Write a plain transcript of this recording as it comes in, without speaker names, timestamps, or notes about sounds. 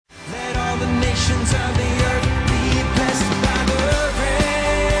ends of the earth be blessed by the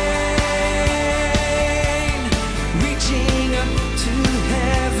rain, reaching up to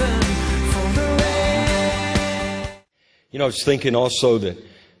heaven for the rain. You know, I was thinking also that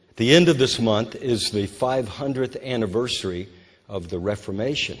at the end of this month is the 500th anniversary of the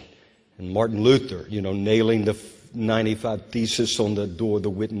Reformation. And Martin Luther, nailing the 95 Thesis on the door, the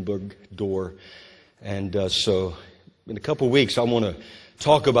Wittenberg door. And so in a couple of weeks, I want to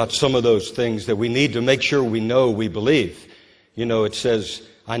talk about some of those things that we need to make sure we know we believe. It says,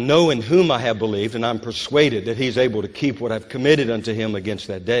 I know in whom I have believed, and I'm persuaded that He's able to keep what I've committed unto Him against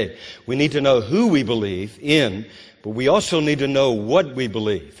that day. We need to know who we believe in, but we also need to know what we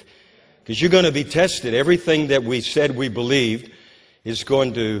believe. Because you're going to be tested. Everything that we said we believed is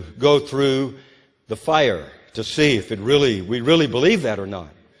going to go through the fire to see if we really believe that or not.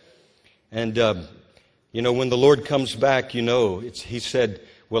 And, when the Lord comes back, He said,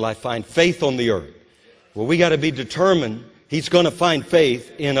 will I find faith on the earth? Well, we got to be determined He's going to find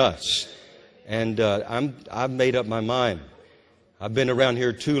faith in us. And I've made up my mind. I've been around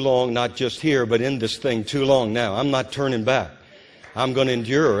here too long, not just here, but in this thing too long now. I'm not turning back. I'm going to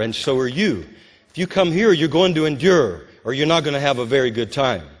endure, and so are you. If you come here, you're going to endure, or you're not going to have a very good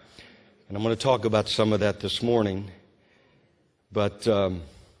time. And I'm going to talk about some of that this morning. But,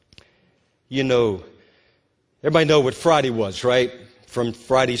 everybody know what Friday was, right? From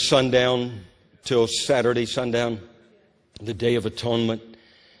Friday sundown till Saturday sundown, the Day of Atonement.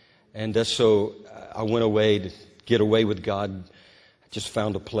 And so I went away to get away with God. I just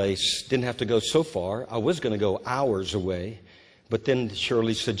found a place. Didn't have to go so far. I was going to go hours away. But then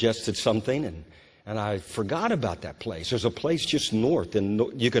Shirley suggested something, and I forgot about that place. There's a place just north, and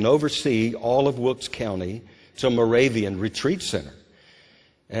you can oversee all of Wilkes County. It's a Moravian retreat center.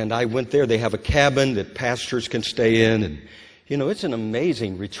 And I went there. They have a cabin that pastors can stay in. And, it's an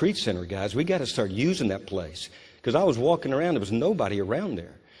amazing retreat center, guys. We got to start using that place. Because I was walking around, there was nobody around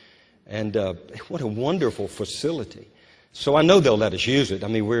there. And what a wonderful facility. So I know they'll let us use it. I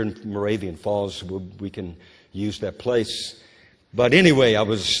mean, we're in Moravian Falls. We can use that place. But anyway, I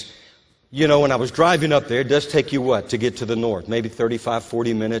was, when I was driving up there, it does take you to get to the north? Maybe 35,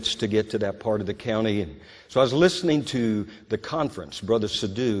 40 minutes to get to that part of the county. And so I was listening to the conference, Brother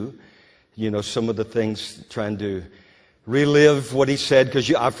Sadhu, some of the things, trying to relive what he said, because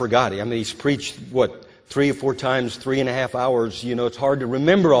I forgot it. I mean, he's preached, 3 or 4 times, 3.5 hours. It's hard to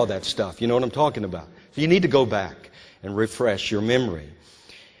remember all that stuff. You know what I'm talking about? So you need to go back and refresh your memory.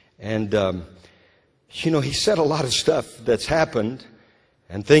 And, he said a lot of stuff that's happened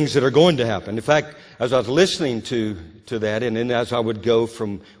and things that are going to happen. In fact, as I was listening to that, and then as I would go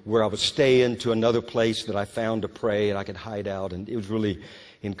from where I was staying to another place that I found to pray and I could hide out, and it was really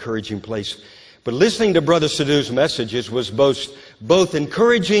encouraging place. But listening to Brother Sadhu's messages was both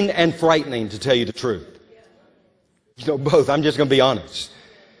encouraging and frightening, to tell you the truth. Both. I'm just going to be honest.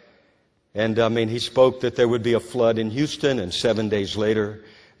 And he spoke that there would be a flood in Houston, and 7 days later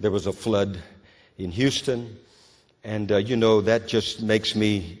there was a flood in Houston. And, that just makes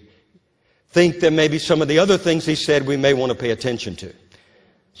me think that maybe some of the other things he said we may want to pay attention to.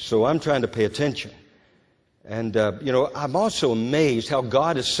 So I'm trying to pay attention. And, I'm also amazed how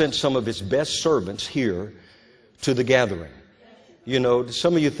God has sent some of His best servants here to the gathering.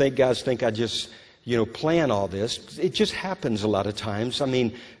 Some of you guys think I just, plan all this. It just happens a lot of times. I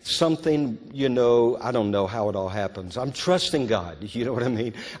mean, something, I don't know how it all happens. I'm trusting God. You know what I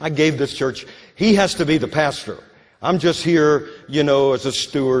mean? I gave this church, He has to be the pastor. I'm just here, as a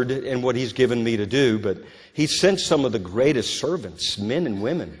steward in what He's given me to do. But He sent some of the greatest servants, men and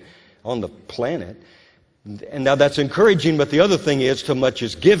women, on the planet. And now that's encouraging, but the other thing is, to much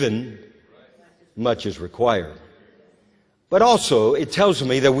is given, much is required. But also, it tells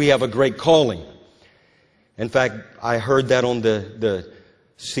me that we have a great calling. In fact, I heard that on the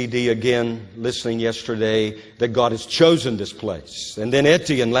CD again, listening yesterday, that God has chosen this place. And then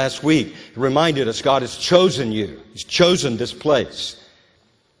Etienne last week reminded us, God has chosen you. He's chosen this place.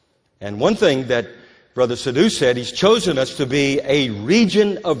 And one thing that Brother Sadhu said, He's chosen us to be a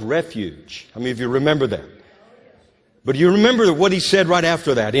region of refuge. How many of you remember that? But you remember what he said right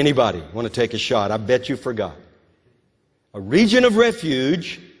after that? Anybody want to take a shot? I bet you forgot. A region of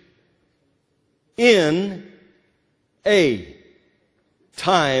refuge in a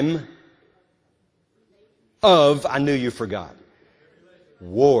time of, I knew you forgot,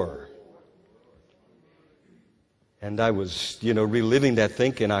 war. And I was, reliving that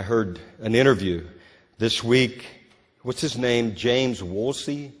thinking. I heard an interview this week. What's his name? James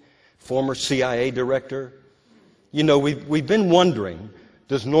Woolsey, former CIA director. We've been wondering,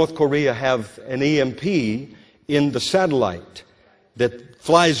 does North Korea have an EMP in the satellite that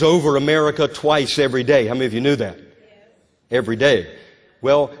flies over America twice every day. How many of you knew that? Every day.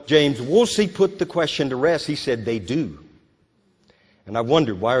 Well, James Woolsey put the question to rest. He said, they do. And I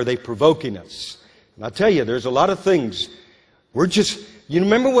wondered, why are they provoking us? And I'll tell you, there's a lot of things. You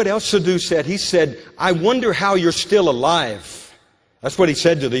remember what El Sadhu said? He said, I wonder how you're still alive. That's what he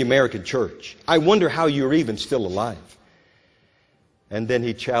said to the American church. I wonder how you're even still alive. And then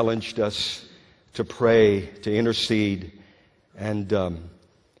he challenged us to pray, to intercede. And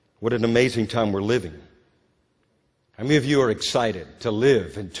what an amazing time we're living. How many of you are excited to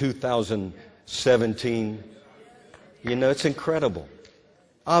live in 2017? You know, it's incredible.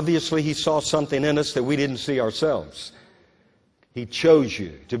 Obviously, he saw something in us that we didn't see ourselves. He chose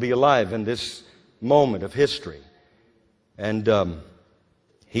you to be alive in this moment of history. And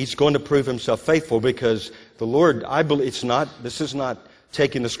he's going to prove himself faithful, because the Lord, I believe, this is not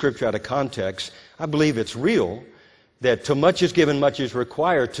taking the scripture out of context. I believe it's real, that to much is given, much is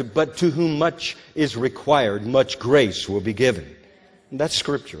required, but to whom much is required, much grace will be given. And that's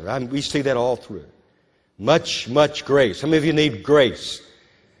scripture. We see that all through. Much, much grace. How many of you need grace?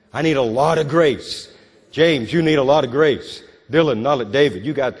 I need a lot of grace. James, you need a lot of grace. Dylan, David,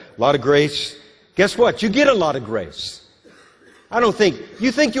 you got a lot of grace. Guess what? You get a lot of grace.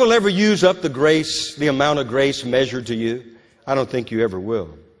 You think you'll ever use up the grace, the amount of grace measured to you? I don't think you ever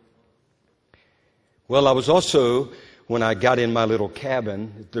will. Well, I was also, when I got in my little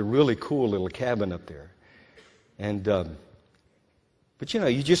cabin, the really cool little cabin up there. And, but you know,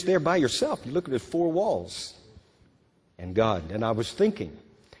 you're just there by yourself. You look at the four walls and God. And I was thinking,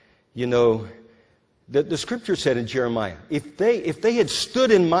 you know, the scripture said in Jeremiah, if they had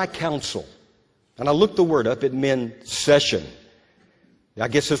stood in my counsel, and I looked the word up, it meant session. I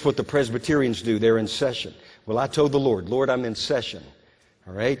guess that's what the Presbyterians do. They're in session. Well, I told the Lord, I'm in session.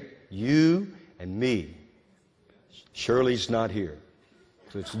 All right? You and me. Shirley's not here.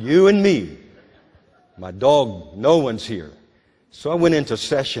 So it's you and me. My dog, no one's here. So I went into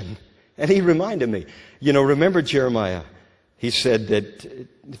session, and he reminded me. You know, remember Jeremiah? He said that,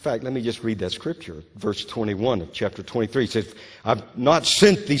 in fact, let me just read that scripture. Verse 21 of chapter 23. He says, I've not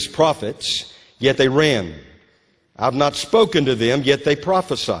sent these prophets, yet they ran. I've not spoken to them, yet they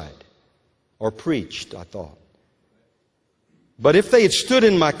prophesied. Or preached, I thought. But if they had stood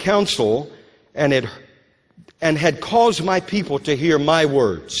in my counsel and had caused my people to hear my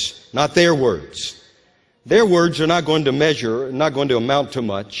words, not their words. Their words are not going to measure, not going to amount to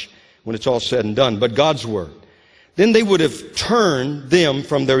much when it's all said and done, but God's word. Then they would have turned them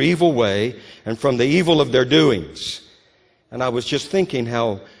from their evil way and from the evil of their doings. And I was just thinking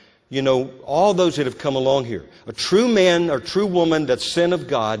how, you know, all those that have come along here, a true man or true woman that's sin of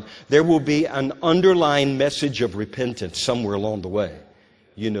God, there will be an underlying message of repentance somewhere along the way.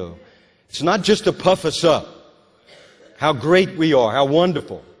 You know, it's not just to puff us up, how great we are, how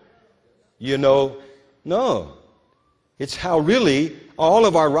wonderful. You know, no. It's how really all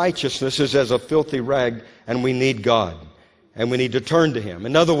of our righteousness is as a filthy rag, and we need God. And we need to turn to Him.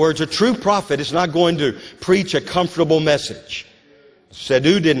 In other words, a true prophet is not going to preach a comfortable message.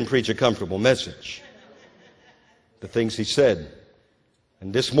 Sadhu didn't preach a comfortable message. The things he said.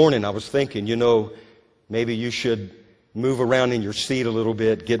 And this morning I was thinking, you know, maybe you should move around in your seat a little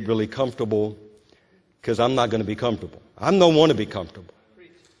bit, get really comfortable, because I'm not going to be comfortable. I don't want to be comfortable.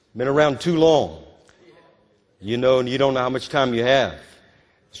 Been around too long. You know, and you don't know how much time you have.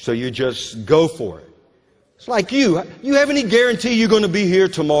 So you just go for it. It's like you. You have any guarantee you're going to be here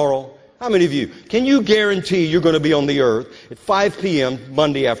tomorrow? How many of you? Can you guarantee you're going to be on the earth at 5 p.m.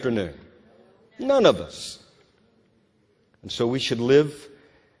 Monday afternoon? None of us. And so we should live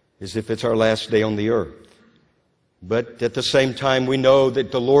as if it's our last day on the earth. But at the same time, we know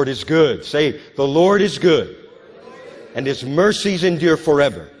that the Lord is good. Say, the Lord is good. And His mercies endure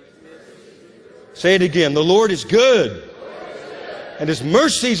forever. Say it again. The Lord is good. And His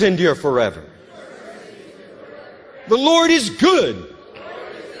mercies endure forever. The Lord is good.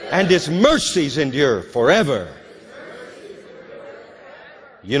 And His mercies endure forever.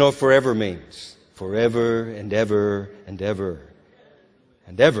 You know, forever means forever and ever and ever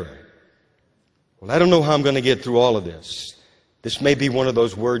and ever. Well, I don't know how I'm going to get through all of this. This may be one of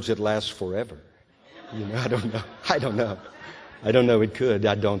those words that lasts forever. You know, I don't know. I don't know. It could.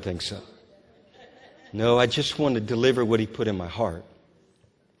 I don't think so. No, I just want to deliver what He put in my heart.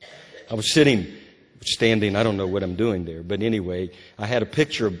 I was standing, I don't know what I'm doing there, but anyway, I had a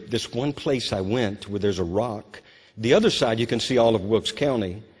picture of this one place I went where there's a rock. The other side, you can see all of Wilkes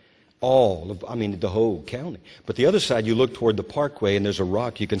County, the whole county. But the other side, you look toward the parkway and there's a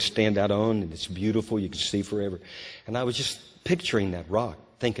rock you can stand out on and it's beautiful, you can see forever. And I was just picturing that rock,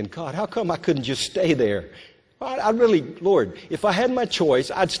 thinking, God, how come I couldn't just stay there I really, Lord, if I had my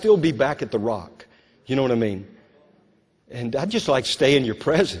choice, I'd still be back at the rock. You know what I mean? And I'd just like stay in your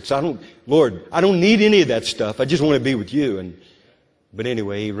presence. Lord, I don't need any of that stuff. I just want to be with you. But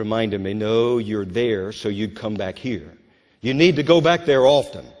anyway, he reminded me, no, you're there, so you'd come back here. You need to go back there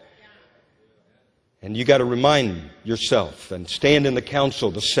often. And you got to remind yourself and stand in the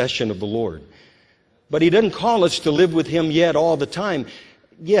council, the session of the Lord. But he doesn't call us to live with him yet all the time.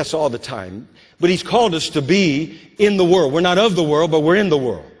 Yes, all the time. But he's called us to be in the world. We're not of the world, but we're in the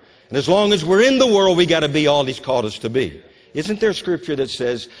world. And as long as we're in the world, we got to be all he's called us to be. Isn't there scripture that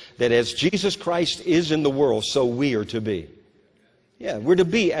says that as Jesus Christ is in the world, so we are to be? Yeah, we're to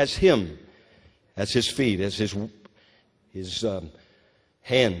be as him, as his feet, as his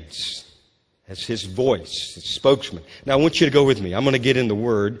hands, as his voice, his spokesman. Now, I want you to go with me. I'm going to get in the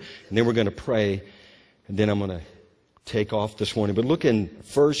Word, and then we're going to pray, and then I'm going to take off this morning. But look in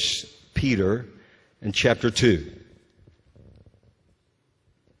 1 Peter and chapter 2.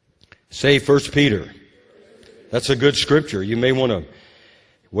 Say 1 Peter. That's a good scripture. You may want to.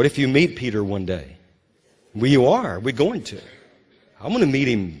 What if you meet Peter one day? Well, you are. We're going to. I'm going to meet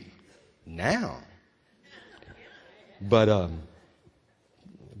him now. But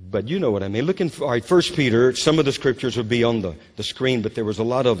you know what I mean. All right, 1 Peter, some of the scriptures would be on the screen, but there was a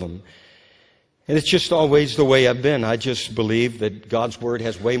lot of them. And it's just always the way I've been. I just believe that God's Word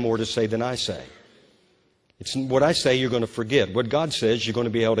has way more to say than I say. It's what I say you're going to forget. What God says you're going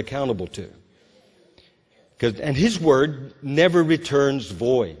to be held accountable to. And His Word never returns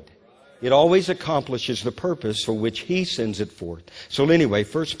void. It always accomplishes the purpose for which He sends it forth. So anyway,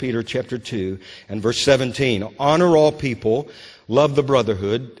 1 Peter chapter 2 and verse 17. Honor all people, love the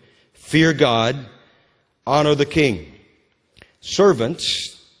brotherhood, fear God, honor the king.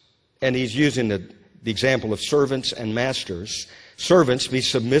 Servants, and he's using the example of servants and masters. Servants, be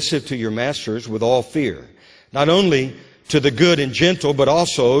submissive to your masters with all fear. Not only to the good and gentle, but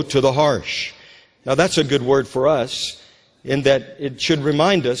also to the harsh. Now that's a good word for us, in that it should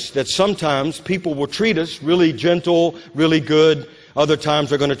remind us that sometimes people will treat us really gentle, really good. Other times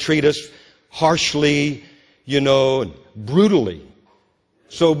they're going to treat us harshly, and brutally.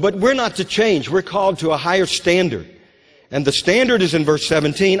 But we're not to change. We're called to a higher standard. And the standard is in verse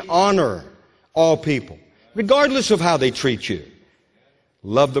 17, honor all people, regardless of how they treat you.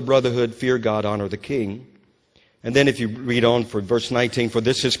 Love the brotherhood, fear God, honor the king. And then if you read on for verse 19, for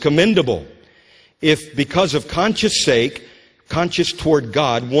this is commendable. If because of conscience toward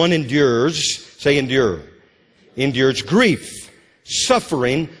God, one endures, say endures grief,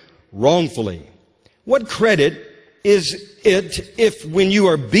 suffering wrongfully. What credit is it if when you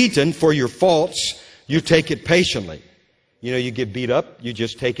are beaten for your faults, you take it patiently? You get beat up, you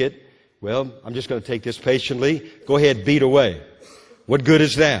just take it. Well, I'm just going to take this patiently. Go ahead, beat away. What good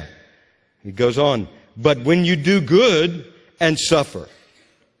is that? He goes on. But when you do good and suffer,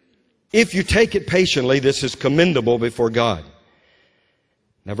 if you take it patiently, this is commendable before God.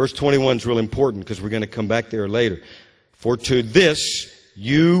 Now, verse 21 is real important because we're going to come back there later. For to this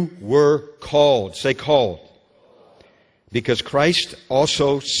you were called. Say called. Because Christ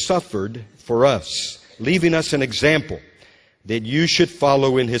also suffered for us, leaving us an example that you should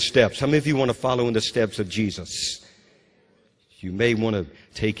follow in His steps. How many of you want to follow in the steps of Jesus? You may want to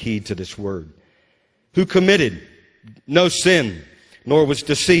take heed to this word. Who committed no sin, nor was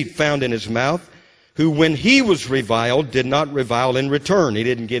deceit found in His mouth. Who, when He was reviled, did not revile in return. He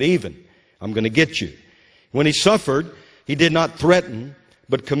didn't get even. I'm going to get you. When He suffered, He did not threaten,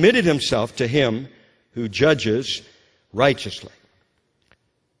 but committed Himself to Him who judges righteously.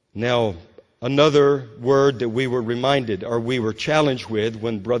 Now, another word that we were reminded, or we were challenged with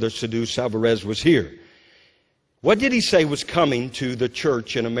when Brother Sadhu Salvarez was here. What did he say was coming to the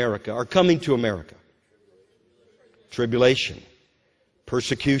church in America, or coming to America? Tribulation,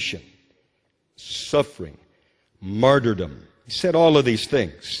 persecution, suffering, martyrdom. He said all of these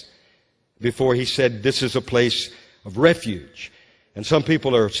things before he said this is a place of refuge. And some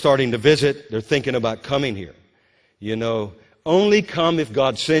people are starting to visit. They're thinking about coming here. Only come if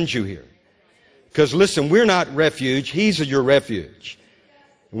God sends you here. Because listen, we're not refuge. He's your refuge.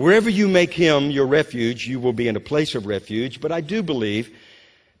 Wherever you make Him your refuge, you will be in a place of refuge. But I do believe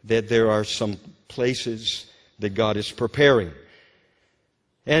that there are some places that God is preparing.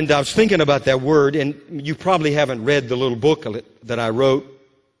 And I was thinking about that word, and you probably haven't read the little book that I wrote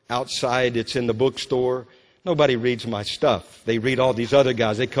outside. It's in the bookstore. Nobody reads my stuff. They read all these other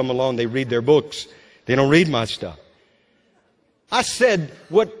guys. They come along, they read their books. They don't read my stuff. I said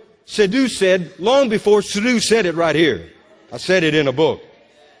what Sadhu said long before Sadhu said it right here. I said it in a book.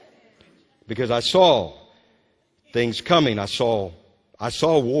 Because I saw things coming. I saw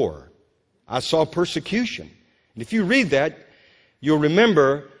war. I saw persecution. And if you read that, you'll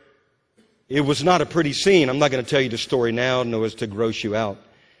remember it was not a pretty scene. I'm not going to tell you the story now, no as to gross you out.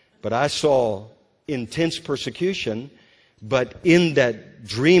 But I saw intense persecution. But in that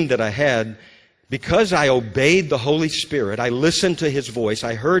dream that I had, because I obeyed the Holy Spirit, I listened to His voice,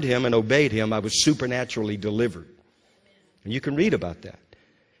 I heard Him and obeyed Him, I was supernaturally delivered. And you can read about that.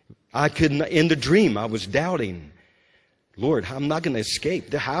 I couldn't, in the dream, I was doubting, Lord, I'm not going to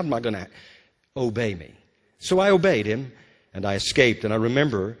escape. How am I going to obey me? So I obeyed Him and I escaped. And I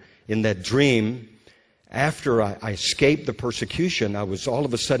remember in that dream, after I escaped the persecution, I was all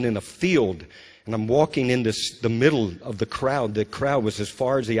of a sudden in a field. And I'm walking in the middle of the crowd. The crowd was as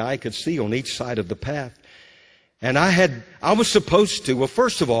far as the eye could see on each side of the path. And I was supposed to, well,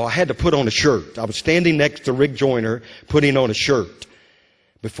 first of all, I had to put on a shirt. I was standing next to Rick Joyner, putting on a shirt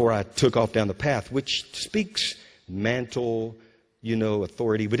before I took off down the path, which speaks mantle,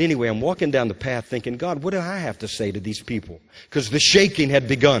 authority. But anyway, I'm walking down the path thinking, God, what do I have to say to these people? Because the shaking had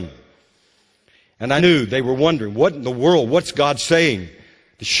begun. And I knew they were wondering, what in the world, what's God saying?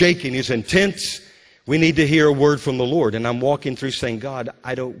 The shaking is intense. We need to hear a word from the Lord. And I'm walking through saying, God,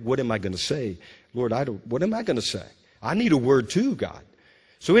 what am I going to say? Lord, what am I going to say? I need a word too, God.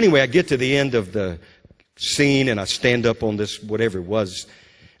 So anyway, I get to the end of the scene and I stand up on this, whatever it was,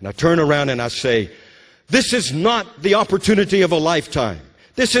 and I turn around and I say, this is not the opportunity of a lifetime.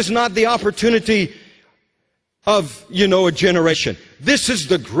 This is not the opportunity of, a generation. This is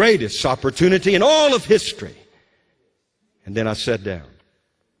the greatest opportunity in all of history. And then I sat down.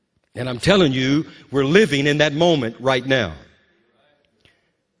 And I'm telling you, we're living in that moment right now.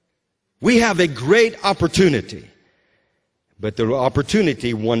 We have a great opportunity, but the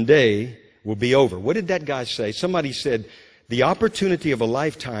opportunity one day will be over. What did that guy say? Somebody said, the opportunity of a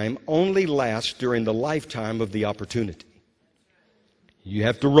lifetime only lasts during the lifetime of the opportunity. You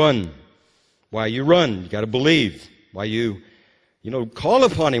have to run. While you run, you got to believe. While you call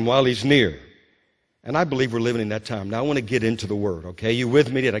upon Him while He's near. And I believe we're living in that time. Now I want to get into the Word, okay? You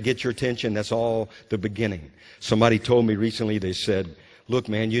with me? Did I get your attention? That's all the beginning. Somebody told me recently, they said, look,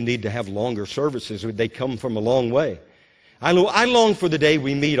 man, you need to have longer services. They come from a long way. I long for the day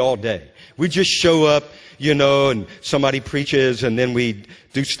we meet all day. We just show up, and somebody preaches, and then we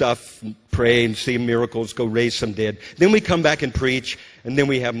do stuff, pray and see miracles, go raise some dead. Then we come back and preach, and then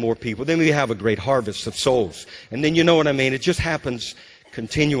we have more people. Then we have a great harvest of souls. And then you know what I mean? It just happens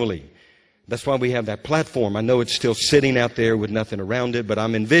continually. That's why we have that platform. I know it's still sitting out there with nothing around it, but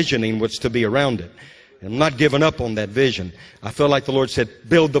I'm envisioning what's to be around it. I'm not giving up on that vision. I feel like the Lord said,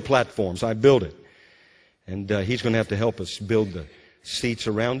 build the platforms. I build it. And He's going to have to help us build the seats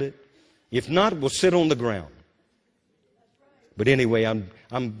around it. If not, we'll sit on the ground. But anyway,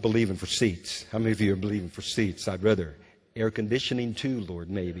 I'm believing for seats. How many of you are believing for seats? I'd rather air conditioning too, Lord,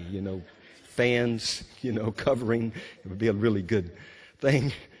 maybe. Fans, covering. It would be a really good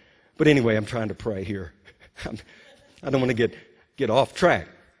thing. But anyway, I'm trying to pray here. I don't want to get off track.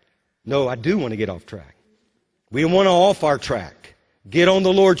 No, I do want to get off track. We don't want to off our track. Get on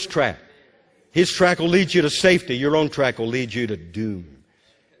the Lord's track. His track will lead you to safety. Your own track will lead you to doom.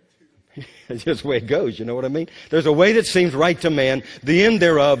 That's just the way it goes, you know what I mean? There's a way that seems right to man. The end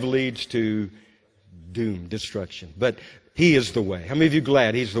thereof leads to doom, destruction. But He is the way. How many of you are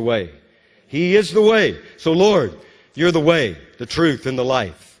glad He's the way? He is the way. So Lord, You're the way, the truth, and the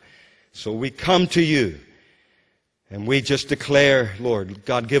life. So we come to You. And we just declare, Lord,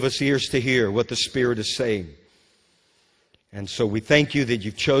 God, give us ears to hear what the Spirit is saying. And so we thank You that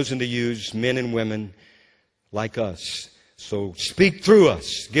You've chosen to use men and women like us. So speak through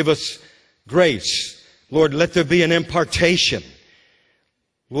us. Give us grace. Lord, let there be an impartation.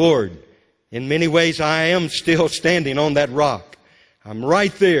 Lord, in many ways I am still standing on that rock. I'm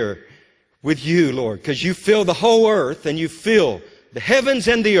right there with You, Lord, because You fill the whole earth and You fill the heavens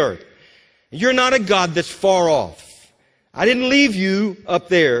and the earth. You're not a God that's far off. I didn't leave You up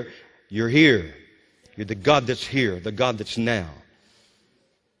there. You're here. You're the God that's here, the God that's now.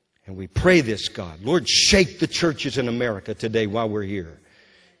 And we pray this, God. Lord, shake the churches in America today while we're here.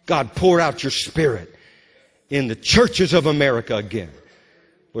 God, pour out Your Spirit in the churches of America again.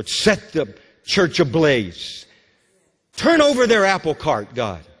 Lord, set the church ablaze. Turn over their apple cart,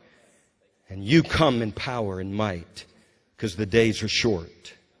 God. And You come in power and might, because the days are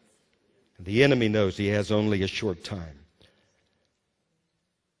short. And the enemy knows he has only a short time.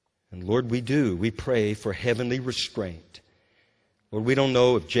 And Lord, we pray for heavenly restraint. Lord, we don't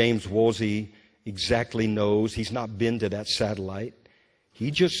know if James Woolsey exactly knows. He's not been to that satellite.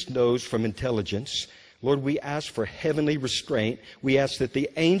 He just knows from intelligence. Lord, we ask for heavenly restraint. We ask that the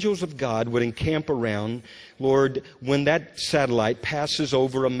angels of God would encamp around. Lord, when that satellite passes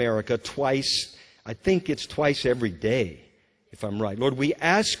over America twice I think it's twice every day, if I'm right. Lord, we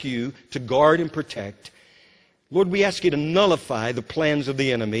ask you to guard and protect. Lord, we ask you to nullify the plans of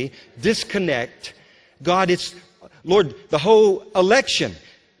the enemy, disconnect. God, Lord, the whole election,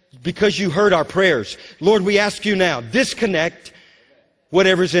 because you heard our prayers. Lord, we ask you now, disconnect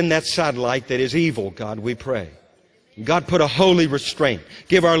whatever's in that satellite that is evil, God, we pray. God, put a holy restraint.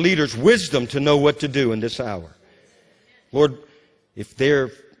 Give our leaders wisdom to know what to do in this hour. Lord, if they're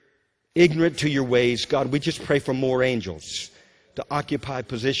ignorant to your ways, God, we just pray for more angels to occupy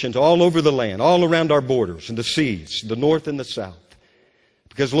positions all over the land, all around our borders and the seas, the north and the south.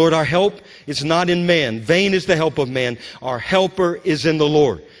 Because, Lord, our help is not in man. Vain is the help of man. Our helper is in the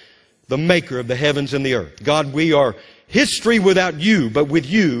Lord, the maker of the heavens and the earth. God, we are history without you, but with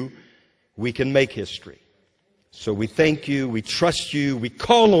you, we can make history. So we thank you, we trust you, we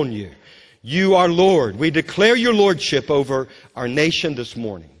call on you. You are Lord. We declare your lordship over our nation this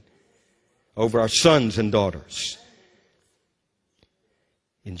morning, over our sons and daughters.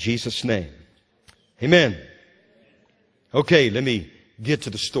 In Jesus' name, amen. Okay, let me get to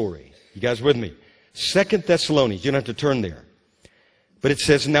the story. You guys with me? 2 Thessalonians, you don't have to turn there. But it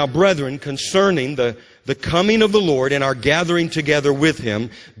says, now brethren, concerning the coming of the Lord and our gathering together with Him,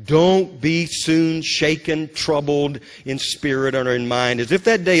 don't be soon shaken, troubled in spirit or in mind, as if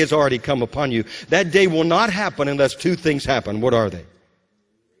that day has already come upon you. That day will not happen unless two things happen. What are they?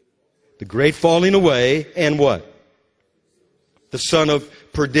 The great falling away and what? The son of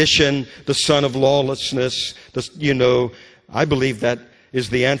perdition, the son of lawlessness. I believe that is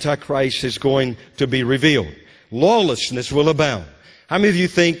the Antichrist is going to be revealed. Lawlessness will abound. How many of you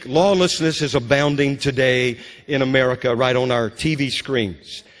think lawlessness is abounding today in America right on our TV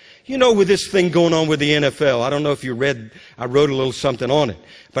screens? You know, with this thing going on with the NFL, I don't know if you read, I wrote a little something on it.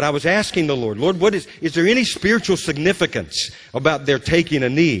 But I was asking the Lord, what is there any spiritual significance about their taking a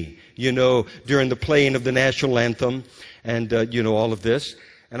knee, during the playing of the national anthem and, all of this?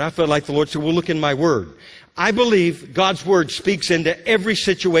 And I felt like the Lord said, well, look in my Word. I believe God's Word speaks into every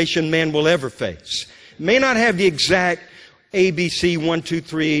situation man will ever face. It may not have the exact ABC, 1, 2,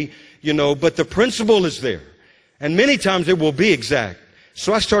 3, but the principle is there. And many times it will be exact.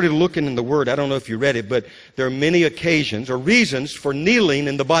 So I started looking in the Word. I don't know if you read it, but there are many occasions or reasons for kneeling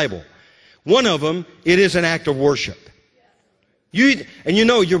in the Bible. One of them, it is an act of worship.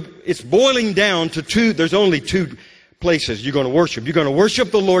 It's boiling down to two, there's only two places you're going to worship. You're going to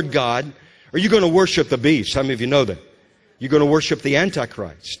worship the Lord God, or you're going to worship the beast. How many of you know that? You're going to worship the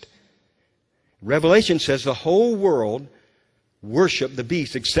Antichrist. Revelation says the whole world worship the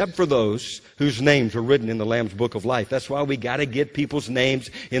beast, except for those whose names are written in the Lamb's Book of Life. That's why we got to get people's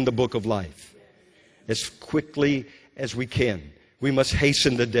names in the Book of Life as quickly as we can. We must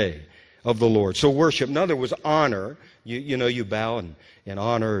hasten the day of the Lord. So worship, in other words, honor. You bow and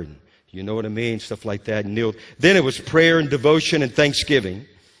honor, and you know what I mean, stuff like that, and kneel. Then it was prayer and devotion and thanksgiving.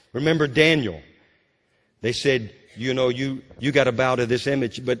 Remember Daniel. They said, you got to bow to this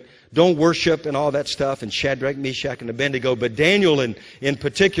image, but don't worship and all that stuff, and Shadrach, Meshach, and Abednego. But Daniel in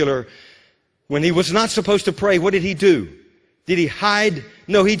particular, when he was not supposed to pray, what did he do? Did he hide?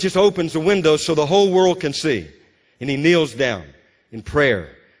 No, he just opens the window so the whole world can see. And he kneels down in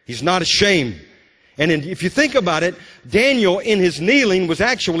prayer. He's not ashamed. And if you think about it, Daniel in his kneeling was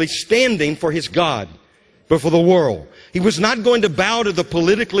actually standing for his God, but for the world. He was not going to bow to the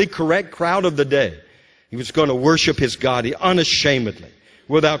politically correct crowd of the day. He was going to worship his God unashamedly,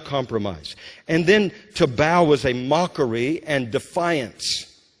 without compromise. And then to bow was a mockery and defiance.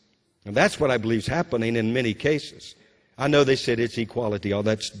 And that's what I believe is happening in many cases. I know they said it's equality, all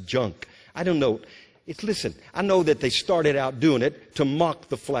that's junk. I don't know. Listen, I know that they started out doing it to mock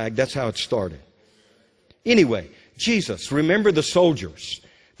the flag. That's how it started. Anyway, Jesus, remember the soldiers.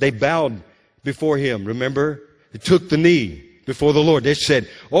 They bowed before Him, remember? They took the knee before the Lord. They said,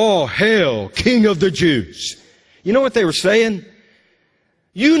 "Oh, hail, King of the Jews." You know what they were saying?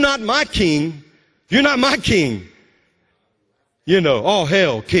 "You not my king. You're not my king. Oh,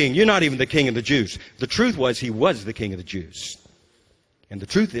 hail, King. You're not even the King of the Jews." The truth was, He was the King of the Jews. And the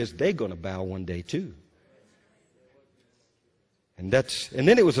truth is, they're going to bow one day too. And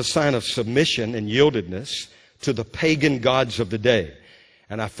then it was a sign of submission and yieldedness to the pagan gods of the day.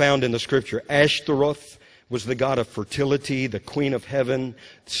 And I found in the Scripture, Ashtaroth was the god of fertility, the queen of heaven,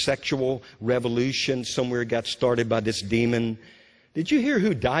 sexual revolution. Somewhere got started by this demon. Did you hear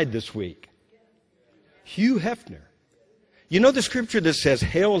who died this week? Hugh Hefner. You know the Scripture that says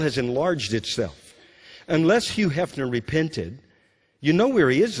hell has enlarged itself. Unless Hugh Hefner repented, you know where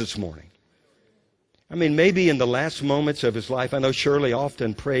he is this morning. I mean, maybe in the last moments of his life, I know Shirley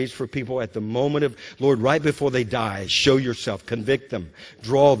often prays for people at the moment of, Lord, right before they die, show yourself, convict them,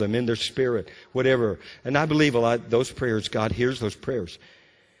 draw them in their spirit, whatever. And I believe a lot those prayers, God hears those prayers.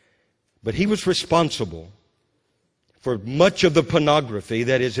 But he was responsible for much of the pornography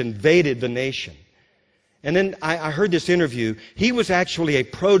that has invaded the nation. And then I heard this interview. He was actually a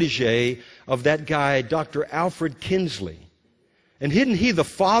protege of that guy, Dr. Alfred Kinsley. And isn't he the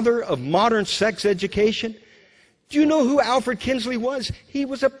father of modern sex education? Do you know who Alfred Kinsley was? He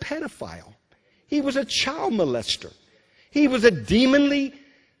was a pedophile. He was a child molester. He was a demonly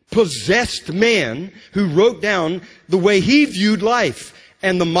possessed man who wrote down the way he viewed life.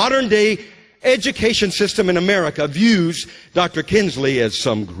 And the modern day education system in America views Dr. Kinsley as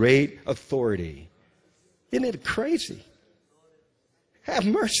some great authority. Isn't it crazy? Have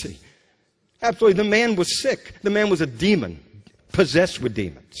mercy. Absolutely. The man was sick. The man was a demon, possessed with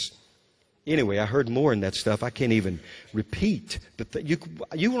demons. Anyway, I heard more in that stuff. I can't even repeat. You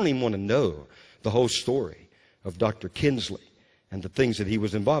don't even want to know the whole story of Dr. Kinsley and the things that he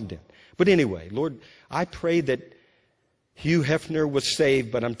was involved in. But anyway, Lord, I pray that Hugh Hefner was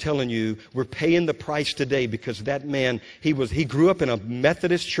saved, but I'm telling you, we're paying the price today because that man, he grew up in a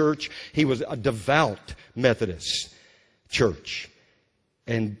Methodist church. He was a devout Methodist church.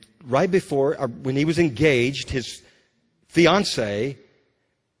 And right before, when he was engaged, his fiancée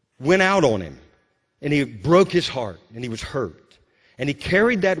went out on him. And he broke his heart, and he was hurt. And he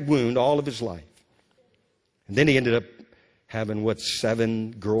carried that wound all of his life. And then he ended up having,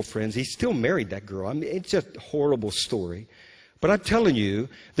 7 girlfriends. He still married that girl. I mean, it's just a horrible story. But I'm telling you,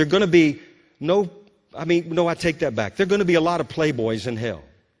 there are going to be I take that back. There are going to be a lot of playboys in hell.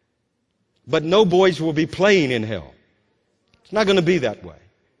 But no boys will be playing in hell. It's not going to be that way.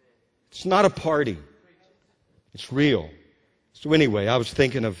 It's not a party. It's real. So anyway, I was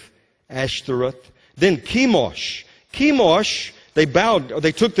thinking of Ashtaroth. Then Chemosh. Chemosh,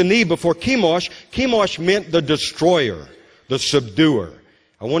 they took the knee before Chemosh. Chemosh meant the destroyer, the subduer.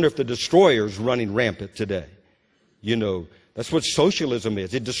 I wonder if the destroyer is running rampant today. You know, that's what socialism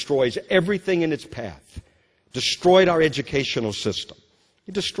is. It destroys everything in its path. Destroyed our educational system.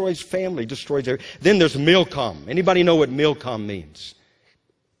 It destroys family, destroys everything. Then there's Milcom. Anybody know what Milcom means?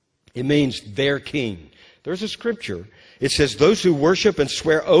 It means their king. There's a scripture. It says, those who worship and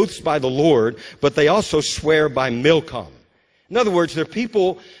swear oaths by the Lord, but they also swear by Milcom. In other words, there are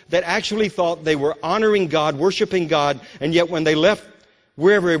people that actually thought they were honoring God, worshiping God, and yet when they left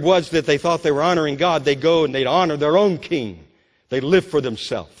wherever it was that they thought they were honoring God, they'd go and they'd honor their own king. They lived for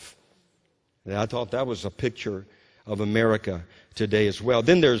themselves. And I thought that was a picture of America today as well.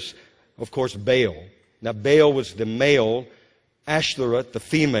 Then there's, of course, Baal. Now, Baal was the male, Ashtaroth, the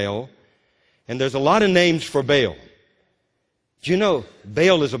female, and there's a lot of names for Baal. Do you know,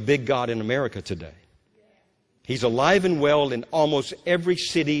 Baal is a big god in America today. He's alive and well in almost every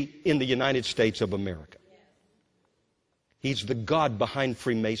city in the United States of America. He's the god behind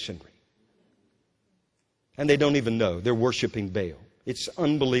Freemasonry. And they don't even know. They're worshiping Baal. It's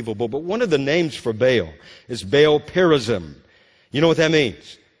unbelievable. But one of the names for Baal is Baal Perazim. You know what that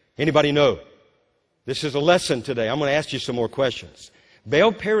means? Anybody know? This is a lesson today. I'm going to ask you some more questions.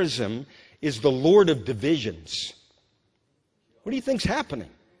 Baal Perazim is the Lord of divisions. What do you think's happening?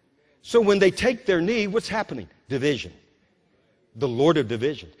 So when they take their knee, what's happening? Division. The Lord of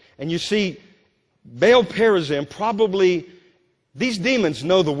division. And you see, Baal Perazim probably, these demons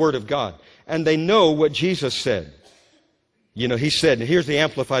know the Word of God. And they know what Jesus said. You know, He said, and here's the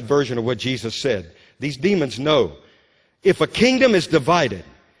amplified version of what Jesus said. These demons know. If a kingdom is divided,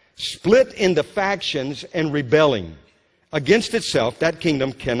 split into factions and rebelling against itself, that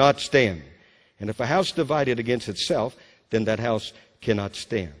kingdom cannot stand. And if a house divided against itself, then that house cannot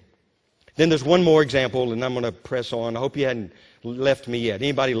stand. Then there's one more example, and I'm going to press on. I hope you hadn't left me yet.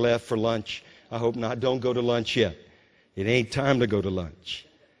 Anybody left for lunch? I hope not. Don't go to lunch yet. It ain't time to go to lunch.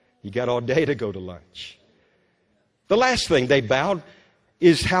 You got all day to go to lunch. The last thing they bowed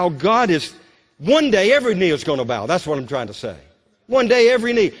is how God is, one day every knee is going to bow. That's what I'm trying to say. One day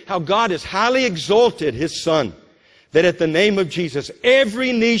every knee. How God has highly exalted His Son, that at the name of Jesus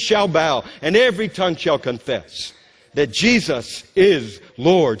every knee shall bow and every tongue shall confess that Jesus is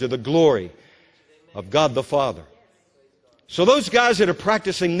Lord, to the glory of God the Father. So those guys that are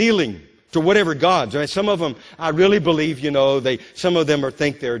practicing kneeling to whatever gods, I mean, some of them, I really believe, some of them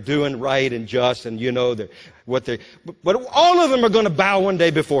think they're doing right and just, and but all of them are going to bow one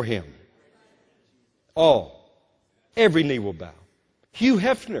day before Him. All. Every knee will bow. Hugh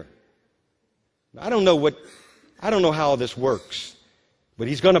Hefner. I don't know how all this works, but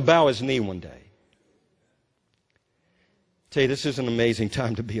he's going to bow his knee one day. Tell you, this is an amazing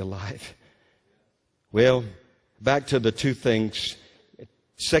time to be alive. Well, back to the two things.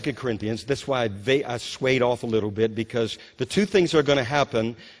 2 Corinthians, that's why I swayed off a little bit, because the two things that are going to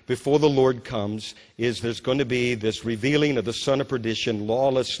happen before the Lord comes is there's going to be this revealing of the son of perdition,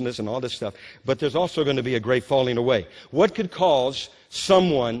 lawlessness, and all this stuff. But there's also going to be a great falling away. What could cause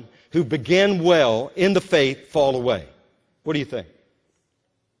someone who began well in the faith fall away? What do you think?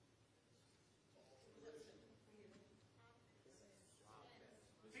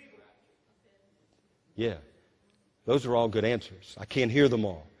 Yeah. Those are all good answers. I can't hear them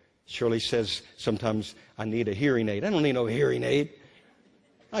all. Shirley says sometimes I need a hearing aid. I don't need no hearing aid.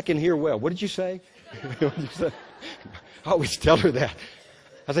 I can hear well. What did you say? What did you say? I always tell her that.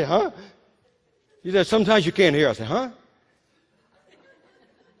 I say, huh? She says, sometimes you can't hear. I say, huh?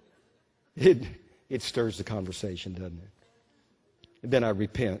 It stirs the conversation, doesn't it? And then I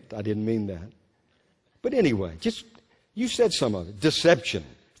repent. I didn't mean that. But anyway, you said some of it. Deception,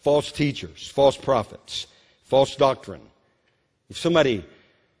 false teachers, false prophets, false doctrine. If somebody,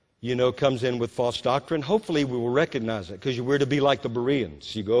 comes in with false doctrine, hopefully we will recognize it, because we're to be like the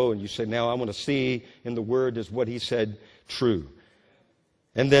Bereans. You go and you say, now I want to see in the Word is what He said true.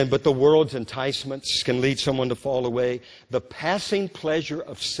 But the world's enticements can lead someone to fall away. The passing pleasure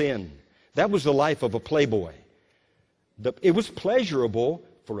of sin. That was the life of a playboy. It was pleasurable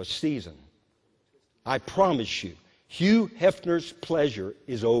for a season. I promise you, Hugh Hefner's pleasure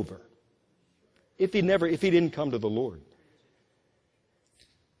is over. If he didn't come to the Lord.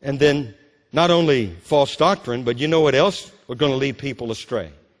 And then, not only false doctrine, but you know what else are going to lead people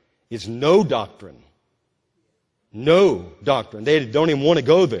astray? Is no doctrine. No doctrine. They don't even want to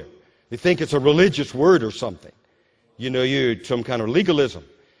go there. They think it's a religious word or something. Some kind of legalism.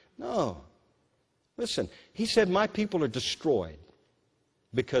 No. Listen, He said, my people are destroyed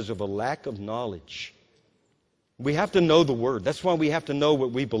because of a lack of knowledge. We have to know the Word. That's why we have to know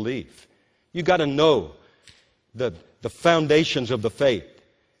what we believe. You got to know the foundations of the faith.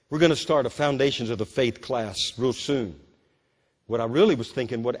 We're going to start a Foundations of the Faith class real soon. What I really was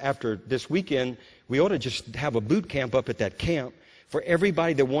thinking, after this weekend, we ought to just have a boot camp up at that camp for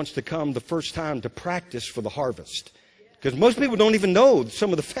everybody that wants to come the first time to practice for the harvest. Because most people don't even know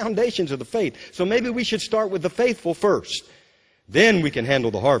some of the foundations of the faith. So maybe we should start with the faithful first. Then we can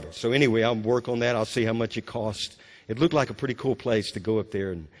handle the harvest. So anyway, I'll work on that. I'll see how much it costs. It looked like a pretty cool place to go up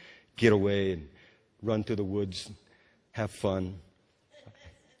there and get away and run through the woods, have fun.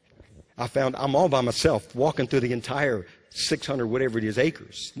 I found I'm all by myself walking through the entire 600 whatever it is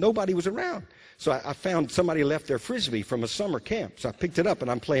acres. Nobody was around. So I found somebody left their Frisbee from a summer camp. So I picked it up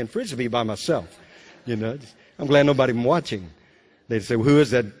and I'm playing Frisbee by myself. I'm glad nobody was watching. They'd say, well, who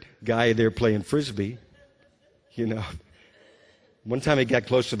is that guy there playing Frisbee? One time it got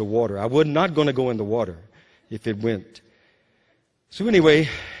close to the water. I was not going to go in the water if it went. So anyway,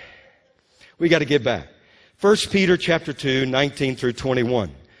 we got to get back. 1 Peter chapter 2, 19 through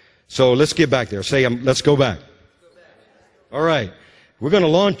 21. So let's get back there. Let's go back. All right. We're going to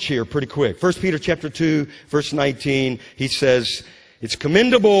launch here pretty quick. 1 Peter chapter 2, verse 19, he says, it's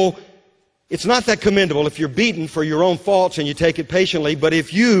commendable. It's not that commendable if you're beaten for your own faults and you take it patiently, but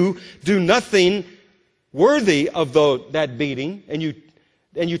if you do nothing worthy of that beating and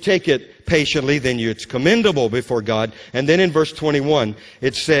you take it patiently, then it's commendable before God. And then in verse 21,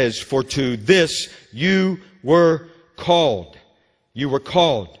 it says, for to this you were called. You were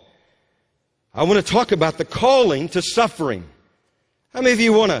called. I want to talk about the calling to suffering. How many of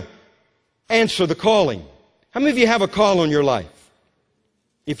you want to answer the calling? How many of you have a call on your life?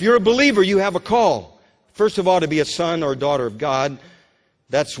 If you're a believer, you have a call. First of all, to be a son or a daughter of God.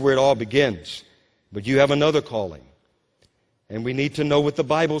 That's where it all begins. But you have another calling. And we need to know what the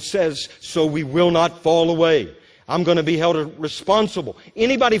Bible says so we will not fall away. I'm going to be held responsible.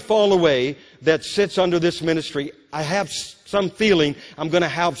 Anybody fall away that sits under this ministry, I have some feeling I'm going to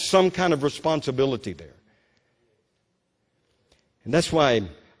have some kind of responsibility there. And that's why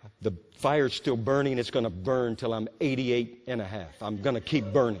the fire's still burning. It's going to burn till I'm 88 and a half. I'm going to keep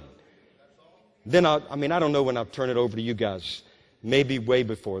burning. Then I don't know when I'll turn it over to you guys. Maybe way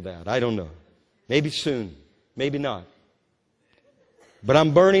before that. I don't know. Maybe soon. Maybe not. But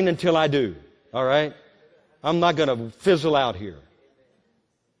I'm burning until I do. All right? I'm not going to fizzle out here.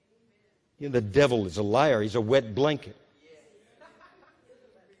 The devil is a liar. He's a wet blanket.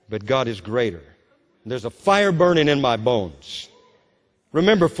 But God is greater. There's a fire burning in my bones.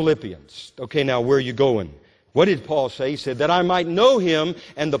 Remember Philippians. Okay, now where are you going? What did Paul say? He said, that I might know Him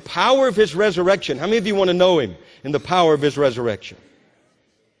and the power of His resurrection. How many of you want to know Him and the power of His resurrection?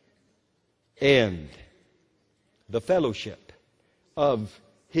 And the fellowship of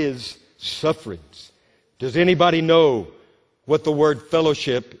His sufferings. Does anybody know what the word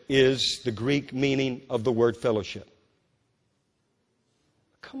fellowship is, the Greek meaning of the word fellowship?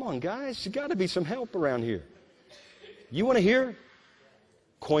 Come on, guys. There's got to be some help around here. You want to hear?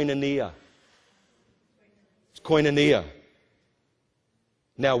 Koinonia. It's koinonia.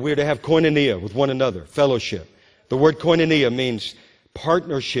 Now, we're to have koinonia with one another, fellowship. The word koinonia means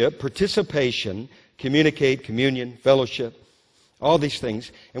partnership, participation, communicate, communion, fellowship, all these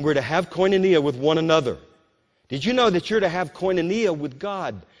things. And we're to have koinonia with one another. Did you know that you're to have koinonia with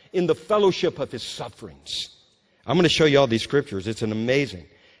God in the fellowship of His sufferings? I'm going to show you all these scriptures. It's an amazing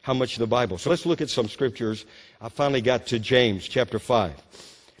how much of the Bible. So let's look at some scriptures. I finally got to James chapter 5.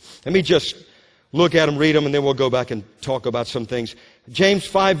 Let me just look at them, read them, and then we'll go back and talk about some things. James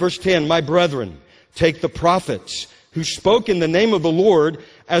 5 verse 10, my brethren, take the prophets who spoke in the name of the Lord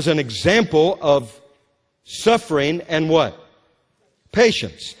as an example of suffering and what?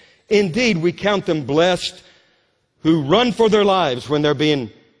 Patience. Indeed, we count them blessed who run for their lives when they're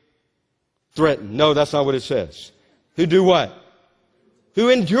being threatened. No, that's not what it says. Who do what? Who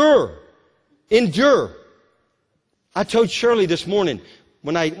endure. Endure. I told Shirley this morning,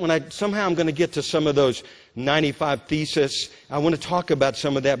 when I somehow I'm going to get to some of those 95 theses, I want to talk about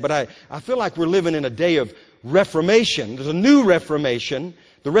some of that, but I feel like we're living in a day of reformation. There's a new reformation,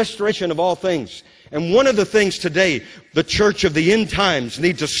 the restoration of all things. And one of the things today, the church of the end times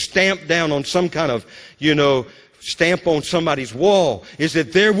needs to stamp down on some kind of, stamp on somebody's wall, is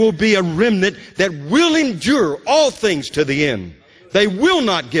that there will be a remnant that will endure all things to the end. They will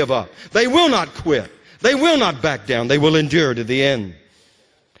not give up. They will not quit. They will not back down. They will endure to the end.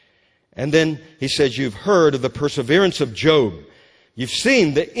 And then he says, you've heard of the perseverance of Job. You've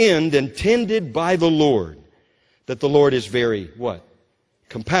seen the end intended by the Lord. That the Lord is very, what?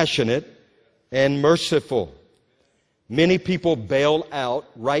 Compassionate and merciful. Many people bail out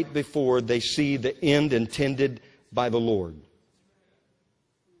right before they see the end intended by the Lord.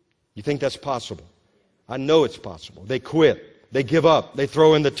 You think that's possible? I know it's possible. They quit. They give up. They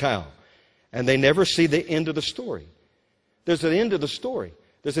throw in the towel. And they never see the end of the story. There's an end of the story.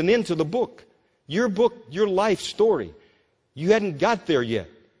 There's an end to the book. Your book, your life story. You hadn't got there yet.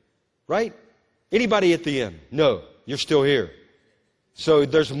 Right? Anybody at the end? No. You're still here. So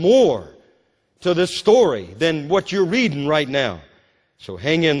there's more to this story than what you're reading right now. So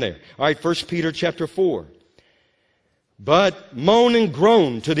hang in there. All right, 1 Peter chapter 4. But moan and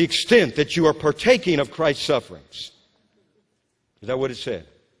groan to the extent that you are partaking of Christ's sufferings. Is that what it said?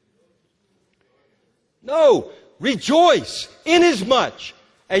 No. Rejoice inasmuch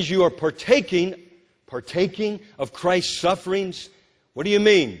as you are partaking of Christ's sufferings. What do you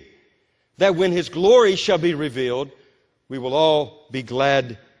mean? That when His glory shall be revealed, we will all be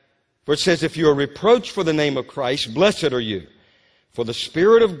glad. For it says, if you are reproached for the name of Christ, blessed are you. For the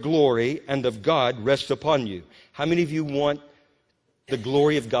Spirit of glory and of God rests upon you. How many of you want the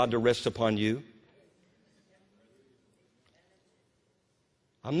glory of God to rest upon you?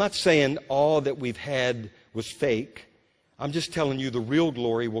 I'm not saying all that we've had was fake. I'm just telling you the real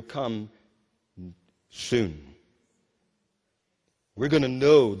glory will come soon. We're going to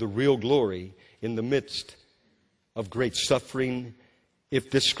know the real glory in the midst of great suffering. If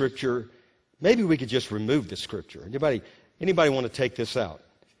this scripture, maybe we could just remove this scripture. Anybody want to take this out?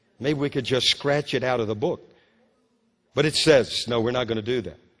 Maybe we could just scratch it out of the book. But it says, no, we're not going to do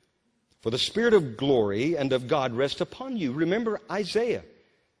that. For the Spirit of glory and of God rest upon you. Remember Isaiah.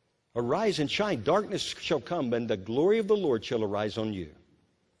 Arise and shine. Darkness shall come, and the glory of the Lord shall arise on you.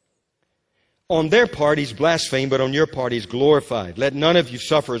 On their part He's blasphemed, but on your part He's glorified. Let none of you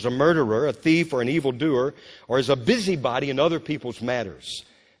suffer as a murderer, a thief, or an evildoer, or as a busybody in other people's matters.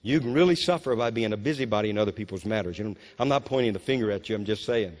 You can really suffer by being a busybody in other people's matters. I'm not pointing the finger at you. I'm just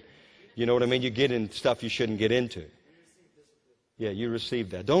saying. You know what I mean? You get in stuff you shouldn't get into. Yeah, you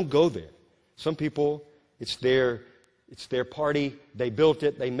receive that. Don't go there. Some people, it's their party. They built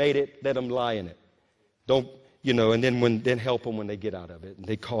it. They made it. Let them lie in it. Don't, and then help them when they get out of it. And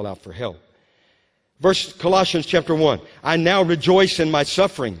they call out for help. Colossians chapter 1. I now rejoice in my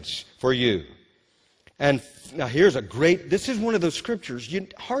sufferings for you. And now this is one of those scriptures you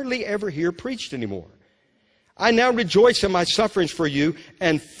hardly ever hear preached anymore. I now rejoice in my sufferings for you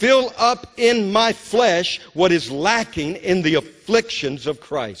and fill up in my flesh what is lacking in the afflictions of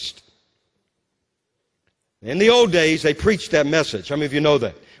Christ. In the old days, they preached that message. How many of you know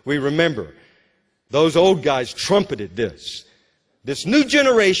that? We remember. Those old guys trumpeted this. This new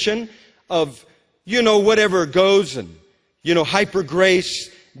generation of, whatever goes and, hyper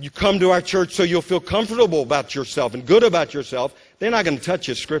grace. You come to our church so you'll feel comfortable about yourself and good about yourself. They're not going to touch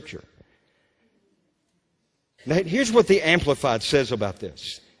His scripture. Now, here's what the Amplified says about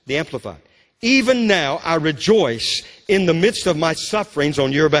this. The Amplified. Even now I rejoice in the midst of my sufferings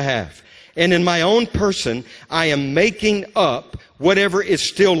on your behalf. And in my own person, I am making up whatever is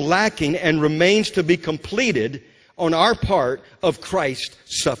still lacking and remains to be completed on our part of Christ's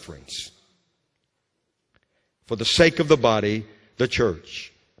sufferings. For the sake of the body, the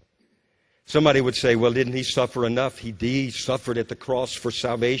church. Somebody would say, well, didn't he suffer enough? He suffered at the cross for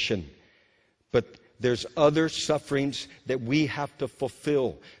salvation. But there's other sufferings that we have to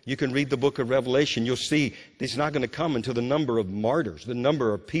fulfill. You can read the book of Revelation. You'll see it's not going to come until the number of martyrs, the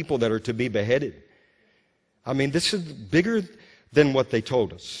number of people that are to be beheaded. I mean, this is bigger than what they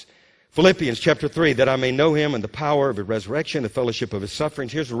told us. Philippians chapter 3, that I may know him and the power of his resurrection, the fellowship of his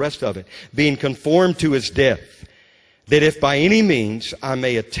sufferings. Here's the rest of it. Being conformed to his death, that if by any means I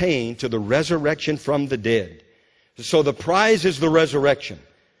may attain to the resurrection from the dead. So the prize is the resurrection.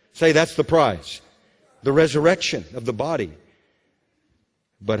 Say, that's the prize. The resurrection of the body.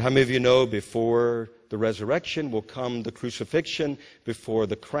 But how many of you know before the resurrection will come the crucifixion, before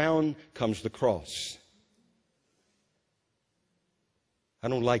the crown comes the cross? I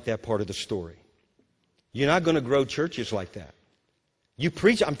don't like that part of the story. You're not going to grow churches like that. You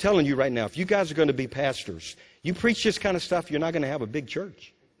preach, I'm telling you right now, if you guys are going to be pastors, you preach this kind of stuff, you're not going to have a big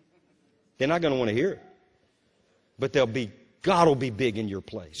church. They're not going to want to hear it. But God will be big in your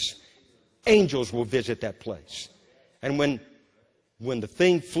place. Angels will visit that place. And when the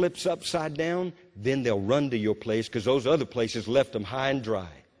thing flips upside down, then they'll run to your place because those other places left them high and dry.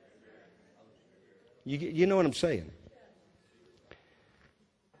 You know what I'm saying?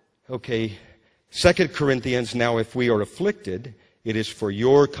 Okay, 2 Corinthians, now if we are afflicted, it is for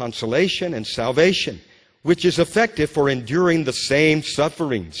your consolation and salvation, which is effective for enduring the same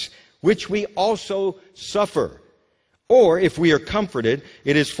sufferings, which we also suffer. Or if we are comforted,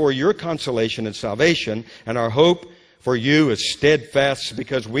 it is for your consolation and salvation, and our hope for you is steadfast,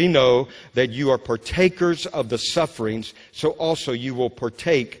 because we know that you are partakers of the sufferings, so also you will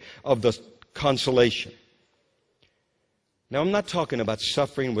partake of the consolation. Now, I'm not talking about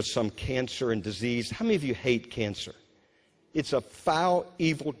suffering with some cancer and disease. How many of you hate cancer? It's a foul,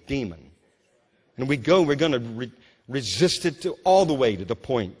 evil demon. And we're going to resist it all the way to the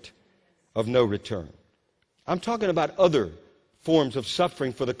point of no return. I'm talking about other forms of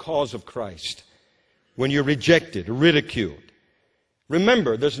suffering for the cause of Christ. When you're rejected, ridiculed.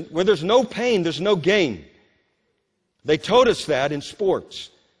 Remember, where there's no pain, there's no gain. They told us that in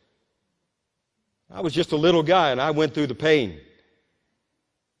sports. I was just a little guy and I went through the pain.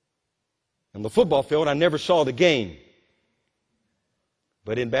 On the football field, I never saw the gain.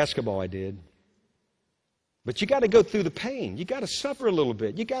 But in basketball, I did. But you got to go through the pain. You got to suffer a little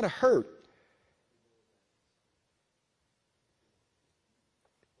bit. You got to hurt.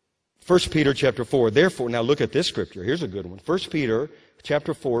 1 Peter chapter 4. Therefore, now look at this scripture. Here's a good one. 1 Peter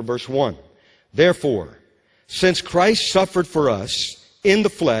chapter 4, verse 1. Therefore, since Christ suffered for us in the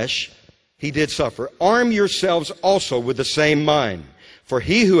flesh, he did suffer. Arm yourselves also with the same mind. For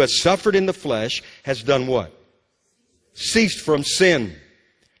he who has suffered in the flesh has done what? Ceased from sin.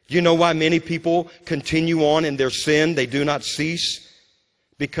 Do you know why many people continue on in their sin? They do not cease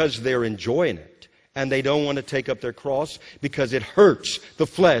because they're enjoying it. And they don't want to take up their cross because it hurts the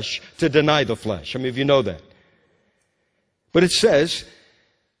flesh to deny the flesh. How many of you know that? But it says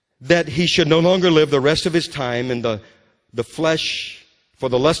that he should no longer live the rest of his time in the flesh for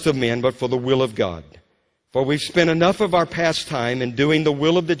the lust of men, but for the will of God. For we've spent enough of our past time in doing the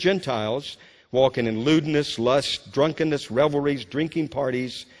will of the Gentiles, walking in lewdness, lust, drunkenness, revelries, drinking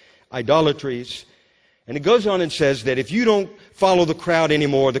parties, idolatries. And it goes on and says that if you don't follow the crowd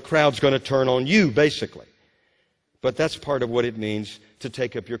anymore, the crowd's going to turn on you, basically. But that's part of what it means to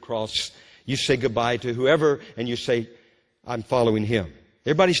take up your cross. You say goodbye to whoever, and you say, I'm following him.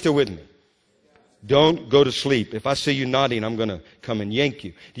 Everybody still with me? Don't go to sleep. If I see you nodding, I'm going to come and yank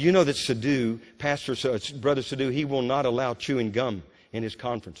you. Do you know that Sadhu, Brother Sadhu, he will not allow chewing gum in his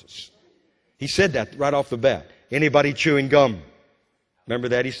conferences? He said that right off the bat. Anybody chewing gum? Remember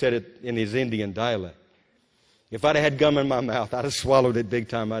that? He said it in his Indian dialect. If I'd have had gum in my mouth, I'd have swallowed it big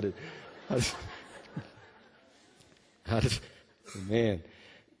time. Man.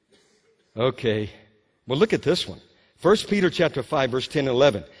 Okay. Well, look at this one. 1 Peter chapter 5, verse 10 and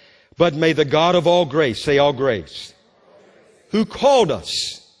 11. But may the God of all grace, say all grace, who called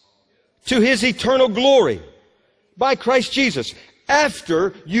us to his eternal glory by Christ Jesus,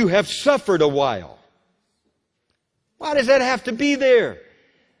 after you have suffered a while. Why does that have to be there?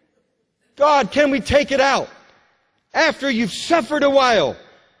 God, can we take it out? After you've suffered a while,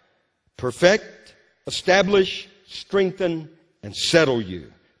 perfect, establish, strengthen, and settle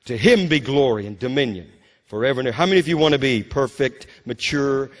you. To him be glory and dominion forever and ever. How many of you want to be perfect,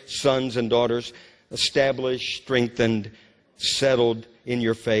 mature sons and daughters, established, strengthened, settled in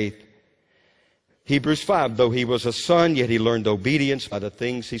your faith? Hebrews 5, though he was a son, yet he learned obedience by the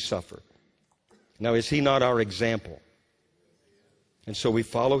things he suffered. Now, is he not our example? And so we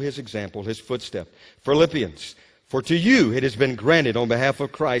follow his example, his footstep. Philippians, for to you it has been granted on behalf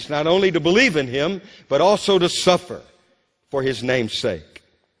of Christ not only to believe in him, but also to suffer for his name's sake.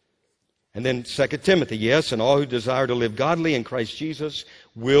 And then 2 Timothy, yes, and all who desire to live godly in Christ Jesus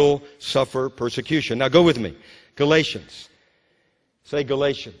will suffer persecution. Now go with me. Galatians. Say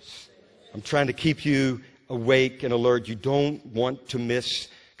Galatians. I'm trying to keep you awake and alert. You don't want to miss,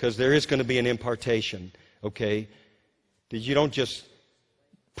 because there is going to be an impartation, okay? That you don't just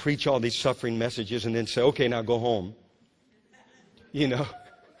preach all these suffering messages and then say, okay, now go home. You know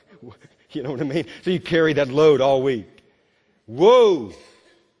what I mean? So you carry that load all week. Whoa.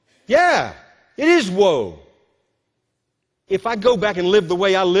 Yeah, it is woe. If I go back and live the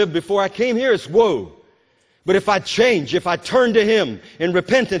way I lived before I came here, it's woe. But if I change, if I turn to him in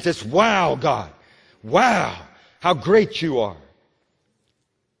repentance, it's wow, God. Wow, how great you are.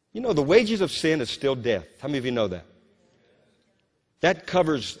 You know, the wages of sin is still death. How many of you know that? That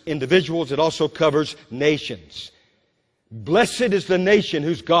covers individuals. It also covers nations. Blessed is the nation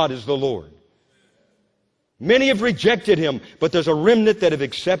whose God is the Lord. Many have rejected him, but there's a remnant that have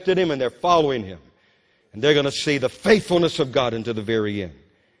accepted him and they're following him. And they're going to see the faithfulness of God into the very end.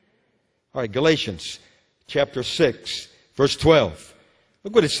 All right, Galatians chapter 6, verse 12.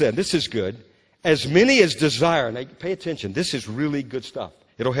 Look what it said. This is good. As many as desire, now pay attention, this is really good stuff.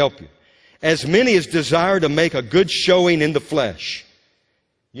 It'll help you. As many as desire to make a good showing in the flesh.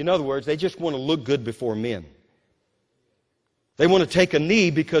 In other words, they just want to look good before men. They want to take a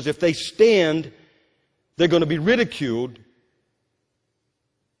knee because if they stand, they're going to be ridiculed.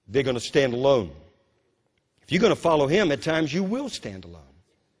 They're going to stand alone. If you're going to follow him, at times you will stand alone.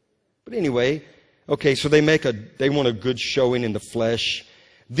 But anyway, okay, so they want a good showing in the flesh.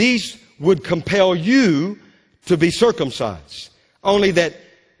 These would compel you to be circumcised, only that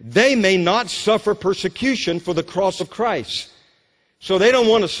they may not suffer persecution for the cross of Christ. So they don't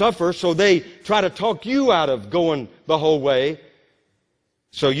want to suffer, so they try to talk you out of going the whole way.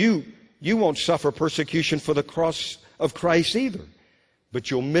 So you won't suffer persecution for the cross of Christ either. But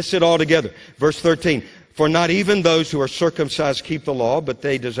you'll miss it altogether. Verse 13, for not even those who are circumcised keep the law, but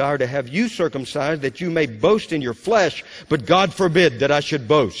they desire to have you circumcised, that you may boast in your flesh. But God forbid that I should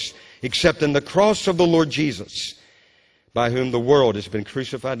boast, except in the cross of the Lord Jesus, by whom the world has been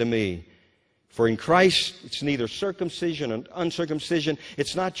crucified to me. For in Christ, it's neither circumcision and uncircumcision.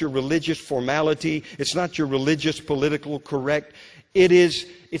 It's not your religious formality. It's not your religious political correct.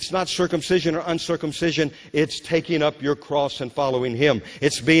 It's not circumcision or uncircumcision. It's taking up your cross and following him.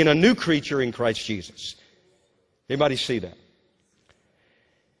 It's being a new creature in Christ Jesus. Anybody see that?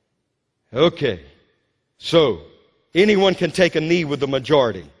 Okay. So, anyone can take a knee with the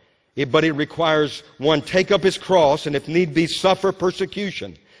majority. But it requires one take up his cross and if need be suffer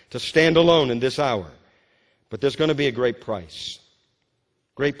persecution to stand alone in this hour. But there's going to be a great price.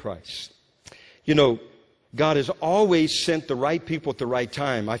 Great price. You know, God has always sent the right people at the right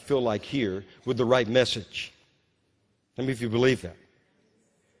time, I feel like here, with the right message. How many of you believe that?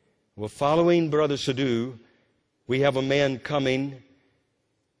 Well, following Brother Sadhu, we have a man coming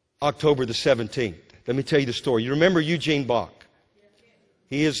October the 17th. Let me tell you the story. You remember Eugene Bach?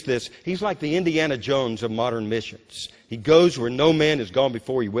 He's like the Indiana Jones of modern missions. He goes where no man has gone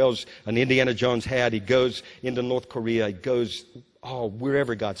before. He wears an Indiana Jones hat. He goes into North Korea. He goes,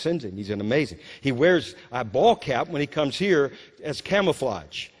 wherever God sends him. He's an amazing. He wears a ball cap when he comes here as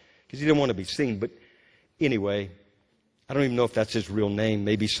camouflage because he didn't want to be seen. But anyway, I don't even know if that's his real name.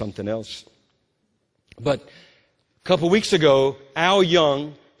 Maybe something else. But a couple weeks ago, Al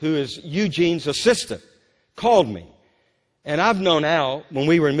Young, who is Eugene's assistant, called me. And I've known Al when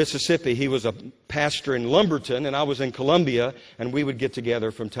we were in Mississippi. He was a pastor in Lumberton, and I was in Columbia, and we would get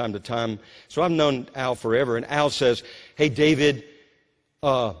together from time to time. So I've known Al forever. And Al says, hey, David,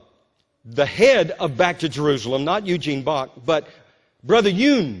 the head of Back to Jerusalem, not Eugene Bach, but Brother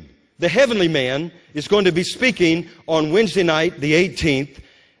Yoon, the heavenly man, is going to be speaking on Wednesday night, the 18th,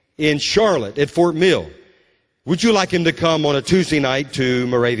 in Charlotte at Fort Mill. Would you like him to come on a Tuesday night to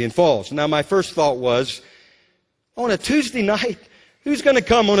Moravian Falls? Now, my first thought was, on a Tuesday night? Who's going to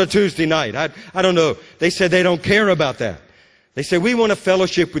come on a Tuesday night? I don't know. They said they don't care about that. They said, we want a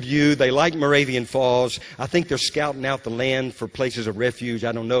fellowship with you. They like Moravian Falls. I think they're scouting out the land for places of refuge.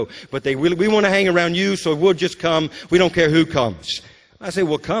 I don't know. But we want to hang around you, so we'll just come. We don't care who comes. I say,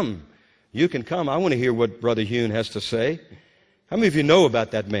 well, come. You can come. I want to hear what Brother Yoon has to say. How many of you know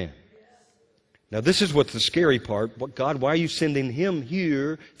about that man? Now, this is what's the scary part. God, why are you sending him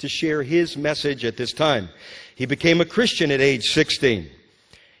here to share his message at this time? He became a Christian at age 16.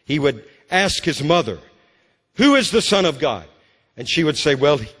 He would ask his mother, who is the Son of God? And she would say,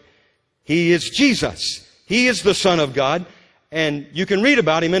 well, he is Jesus. He is the Son of God. And you can read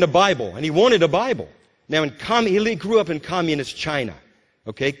about him in a Bible. And he wanted a Bible. Now, he grew up in communist China.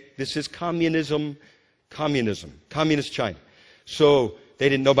 Okay? This is communism, communist China. So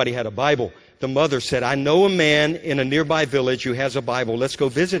nobody had a Bible. The mother said, I know a man in a nearby village who has a Bible. Let's go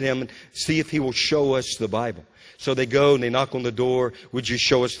visit him and see if he will show us the Bible. So they go and they knock on the door. Would you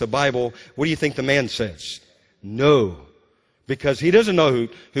show us the Bible? What do you think the man says? No. Because he doesn't know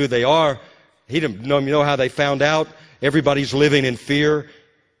who they are. He didn't know how they found out. Everybody's living in fear.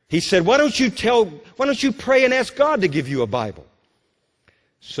 He said, why don't you pray and ask God to give you a Bible?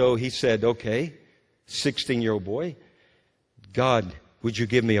 So he said, okay, 16-year-old boy, God, would you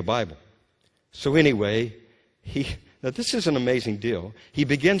give me a Bible? So anyway, now this is an amazing deal. He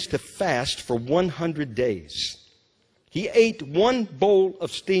begins to fast for 100 days. He ate one bowl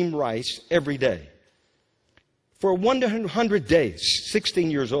of steamed rice every day. For 100 days,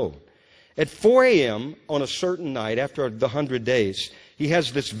 16 years old. At 4 a.m. on a certain night, after the 100 days, he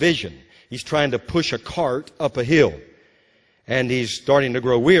has this vision. He's trying to push a cart up a hill. And he's starting to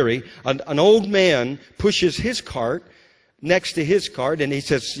grow weary. An old man pushes his cart next to his cart, and he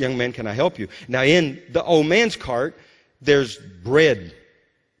says, young man, can I help you? Now, in the old man's cart, there's bread.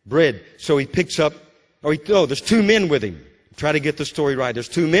 So he picks up, there's two men with him. Try to get the story right. There's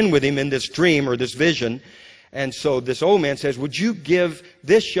two men with him in this dream or this vision. And so this old man says, would you give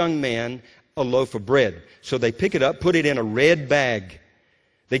this young man a loaf of bread? So they pick it up, put it in a red bag.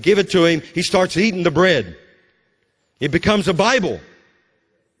 They give it to him. He starts eating the bread. It becomes a Bible.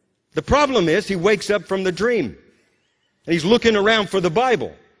 The problem is he wakes up from the dream. And he's looking around for the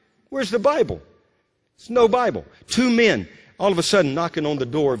Bible. Where's the Bible? There's no Bible. Two men, all of a sudden, knocking on the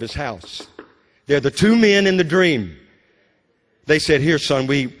door of his house. They're the two men in the dream. They said, here, son,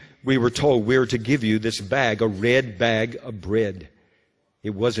 we were told we were to give you this bag, a red bag of bread.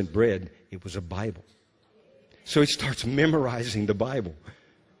 It wasn't bread. It was a Bible. So he starts memorizing the Bible.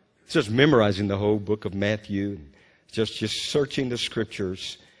 He's just memorizing the whole book of Matthew. Just searching the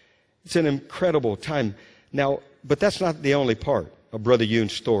scriptures. It's an incredible time. Now, but that's not the only part of Brother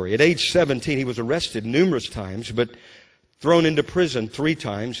Yoon's story. At age 17, he was arrested numerous times, but thrown into prison 3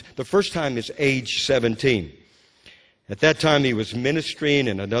 times. The first time is age 17. At that time, he was ministering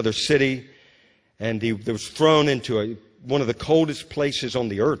in another city, and he was thrown into one of the coldest places on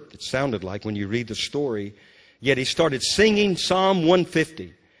the earth, it sounded like when you read the story. Yet he started singing Psalm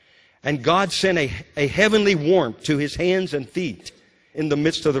 150, and God sent a heavenly warmth to his hands and feet in the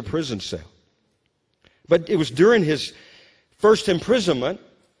midst of the prison cell. But it was during his first imprisonment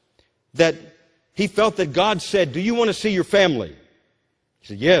that he felt that God said, do you want to see your family? He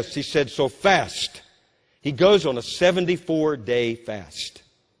said, yes. He said, so fast. He goes on a 74-day fast.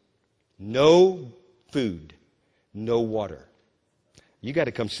 No food, no water. You got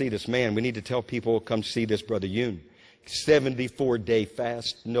to come see this man. We need to tell people, come see this Brother Yoon. 74-day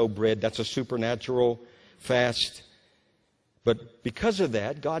fast, no bread. That's a supernatural fast. But because of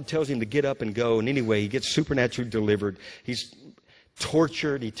that, God tells him to get up and go. And anyway, he gets supernaturally delivered. He's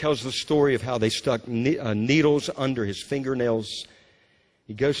tortured. He tells the story of how they stuck needles under his fingernails.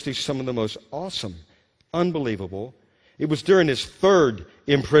 He goes through some of the most awesome, unbelievable. It was during his 3rd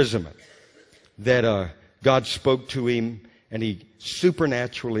imprisonment that God spoke to him and he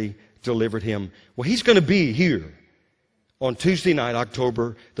supernaturally delivered him. Well, he's going to be here on Tuesday night,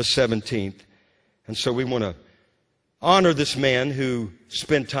 October the 17th. And so we want to honor this man who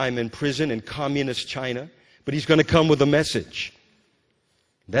spent time in prison in communist China, but he's going to come with a message.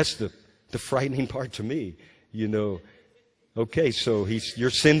 That's the frightening part to me, you know. Okay, so you're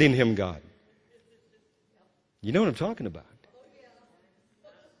sending him, God. You know what I'm talking about.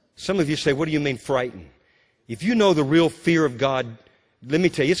 Some of you say, what do you mean frightened? If you know the real fear of God, let me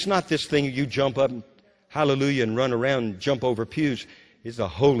tell you, it's not this thing you jump up, hallelujah, and run around and jump over pews. It's a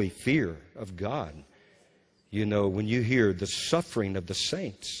holy fear of God. You know, when you hear the suffering of the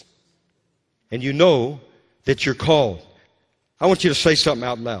saints and you know that you're called. I want you to say something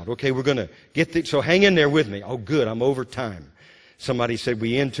out loud. Okay, we're going to get so hang in there with me. Oh, good, I'm over time. Somebody said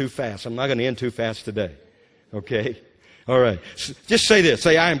we end too fast. I'm not going to end too fast today. Okay? All right. Just say this.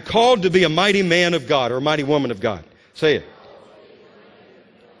 Say, I am called to be a mighty man of God or a mighty woman of God. Say it.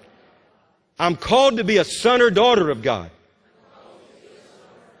 I'm called to be a son or daughter of God.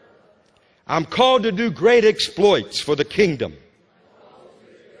 I'm called to do great exploits for the kingdom.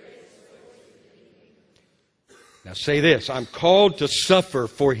 Now say this. I'm called to suffer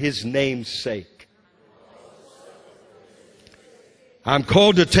for His name's sake. I'm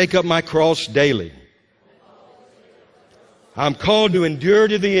called to take up my cross daily. I'm called to endure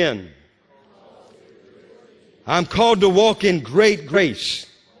to the end. I'm called to walk in great grace.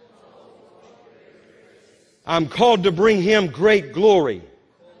 I'm called to bring Him great glory.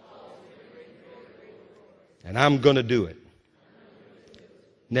 And I'm going to do it.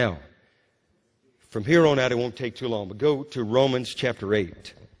 Now, from here on out, it won't take too long, but go to Romans chapter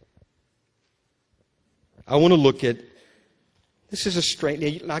 8. I want to look at, this is a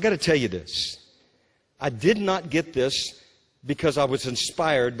strange, I got to tell you this. I did not get this because I was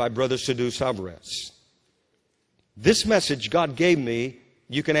inspired by Brother Sadus Alvarez. This message God gave me,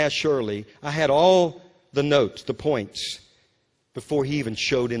 you can ask Shirley, I had all the notes, the points, before He even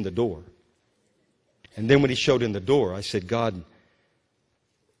showed in the door. And then when He showed in the door, I said, God,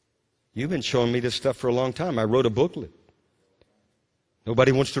 You've been showing me this stuff for a long time. I wrote a booklet.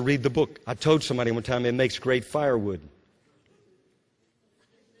 Nobody wants to read the book. I told somebody one time it makes great firewood.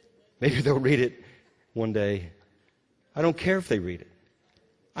 Maybe they'll read it one day. I don't care if they read it.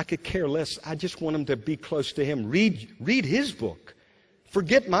 I could care less. I just want them to be close to Him. Read His book.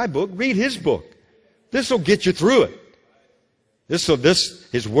 Forget my book. Read His book. This will get you through it. This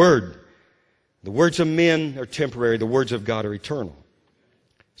His Word. The words of men are temporary. The words of God are eternal.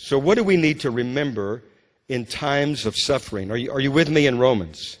 So what do we need to remember in times of suffering? Are you with me in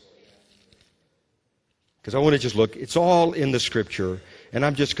Romans? Because I want to just look. It's all in the Scripture. And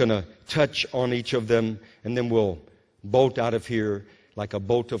I'm just going to touch on each of them. And then we'll bolt out of here like a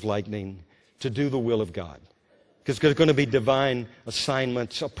bolt of lightning to do the will of God. Because there's going to be divine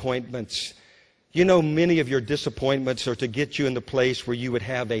assignments, appointments. You know, many of your disappointments are to get you in the place where you would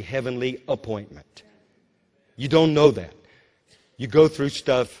have a heavenly appointment. You don't know that. You go through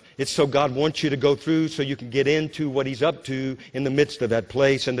stuff. It's so God wants you to go through so you can get into what He's up to in the midst of that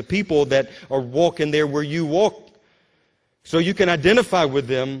place. And the people that are walking there where you walk, so you can identify with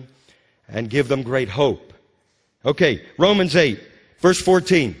them and give them great hope. Okay, Romans 8, verse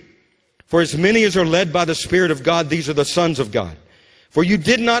 14. For as many as are led by the Spirit of God, these are the sons of God. For you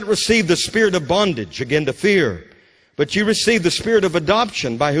did not receive the spirit of bondage, again to fear, but you received the spirit of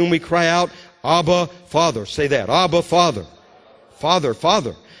adoption, by whom we cry out, Abba, Father. Say that, Abba, Father. Father,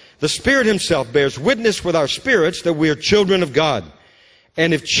 Father. The Spirit Himself bears witness with our spirits that we are children of God.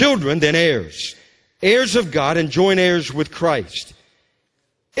 And if children, then heirs. Heirs of God and joint heirs with Christ.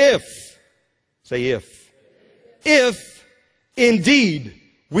 If indeed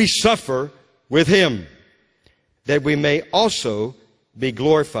we suffer with Him, that we may also be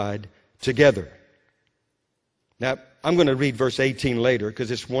glorified together. Now, I'm going to read verse 18 later because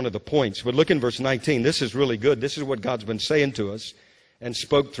it's one of the points. But look in verse 19. This is really good. This is what God's been saying to us and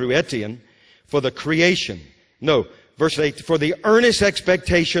spoke through Etienne. For the creation. No, verse 8. For the earnest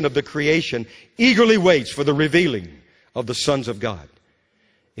expectation of the creation eagerly waits for the revealing of the sons of God.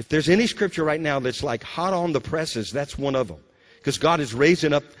 If there's any scripture right now that's like hot on the presses, that's one of them. Because God is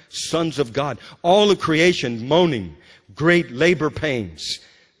raising up sons of God. All of creation moaning, great labor pains.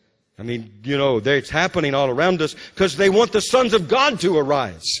 I mean, you know, it's happening all around us because they want the sons of God to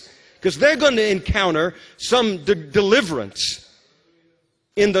arise. Because they're going to encounter some deliverance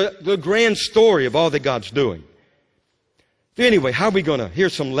in the grand story of all that God's doing. Anyway, how are we going to hear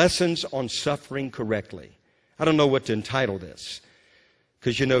some lessons on suffering correctly? I don't know what to entitle this.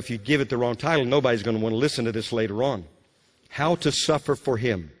 Because, you know, if you give it the wrong title, nobody's going to want to listen to this later on. How to suffer for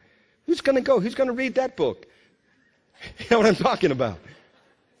Him. Who's going to go? Who's going to read that book? You know what I'm talking about?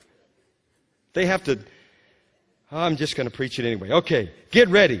 They have to, I'm just going to preach it anyway. Okay, get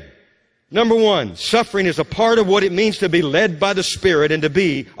ready. Number one, suffering is a part of what it means to be led by the Spirit and to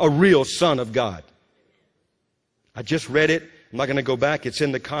be a real son of God. I just read it. I'm not going to go back. It's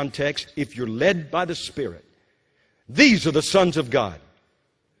in the context. If you're led by the Spirit, these are the sons of God.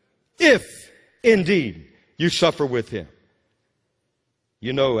 If indeed you suffer with Him.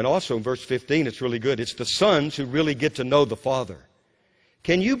 You know, and also in verse 15, it's really good. It's the sons who really get to know the Father.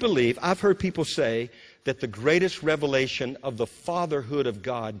 Can you believe, I've heard people say that the greatest revelation of the fatherhood of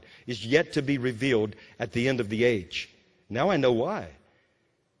God is yet to be revealed at the end of the age. Now I know why.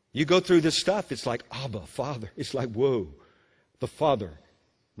 You go through this stuff, it's like, Abba, Father. It's like, whoa, the Father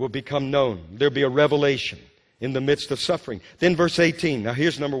will become known. There'll be a revelation in the midst of suffering. Then verse 18, now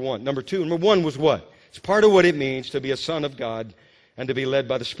here's number one. Number two, number one was what? It's part of what it means to be a son of God and to be led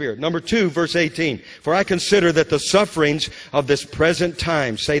by the Spirit. Number two, verse 18. For I consider that the sufferings of this present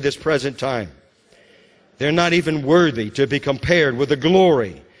time, say this present time, they're not even worthy to be compared with the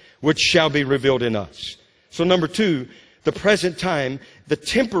glory which shall be revealed in us. So number two, the present time, the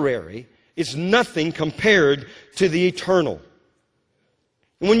temporary, is nothing compared to the eternal.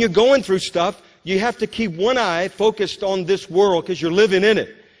 And when you're going through stuff, You have to keep one eye focused on this world because you're living in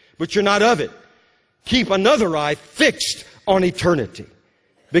it, but you're not of it. Keep another eye fixed on eternity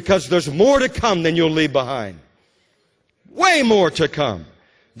because there's more to come than you'll leave behind. Way more to come.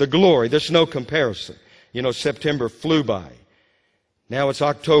 The glory, there's no comparison. You know, September flew by. Now it's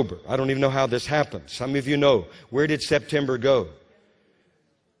October. I don't even know how this happens. Some of you know. Where did September go?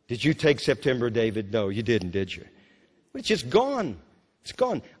 Did you take September, David? No, you didn't, did you? It's just gone. It's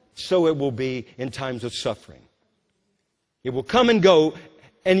gone. So it will be in times of suffering. It will come and go,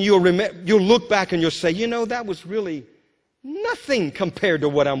 and you'll look back and you'll say, you know, that was really nothing compared to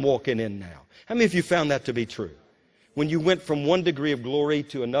what I'm walking in now. How many of you found that to be true? When you went from one degree of glory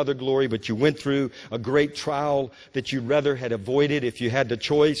to another glory, but you went through a great trial that you rather had avoided if you had the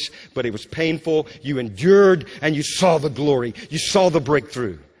choice, but it was painful, you endured and you saw the glory. You saw the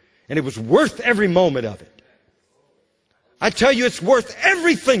breakthrough. And it was worth every moment of it. I tell you, it's worth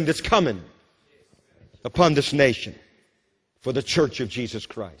everything that's coming upon this nation for the church of Jesus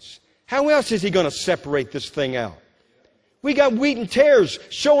Christ. How else is He going to separate this thing out? We got wheat and tares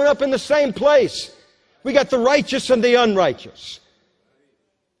showing up in the same place. We got the righteous and the unrighteous.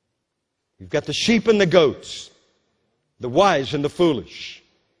 You've got the sheep and the goats, the wise and the foolish.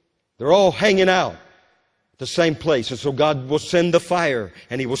 They're all hanging out at the same place. And so God will send the fire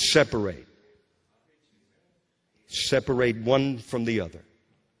and He will separate. Separate one from the other.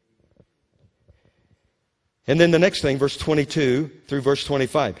 And then the next thing, verse 22 through verse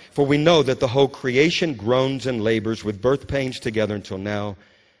 25. For we know that the whole creation groans and labors with birth pains together until now.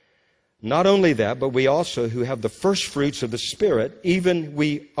 Not only that, but we also who have the first fruits of the Spirit, even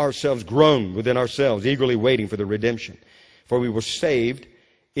we ourselves groan within ourselves, eagerly waiting for the redemption. For we were saved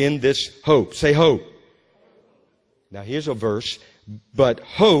in this hope. Say hope. Now here's a verse. But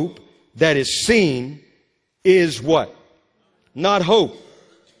hope that is seen is what? Not hope.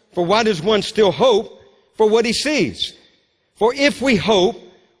 For why does one still hope for what he sees? For if we hope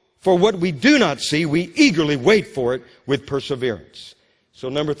for what we do not see, we eagerly wait for it with perseverance. So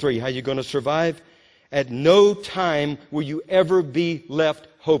number 3, how are you going to survive? At no time will you ever be left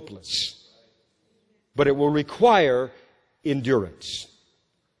hopeless. But it will require endurance.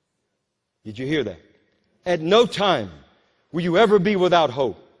 Did you hear that? At no time will you ever be without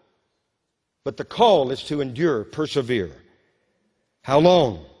hope. But the call is to endure, persevere. How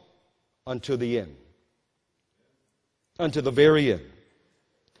long? Until the end. Until the very end.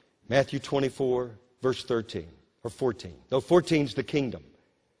 Matthew 24, verse 13. Or 14. No, 14 is the kingdom.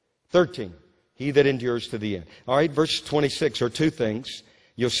 13, he that endures to the end. All right, verse 26 are 2 things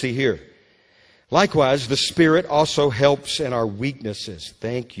you'll see here. Likewise, the Spirit also helps in our weaknesses.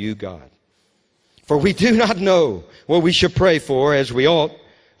 Thank you, God. For we do not know what we should pray for as we ought,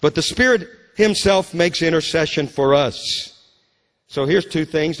 but the Spirit Himself makes intercession for us. So here's 2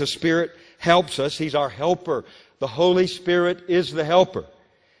 things. The Spirit helps us. He's our helper. The Holy Spirit is the helper.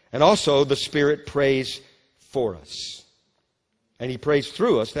 And also the Spirit prays for us. And He prays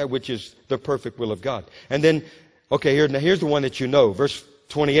through us that which is the perfect will of God. And then, okay, here's the one that you know. Verse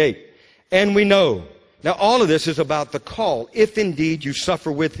 28. And we know. Now all of this is about the call. If indeed you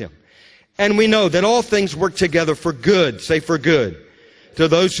suffer with Him. And we know that all things work together for good. Say for good. To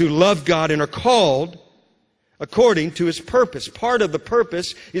those who love God and are called according to His purpose. Part of the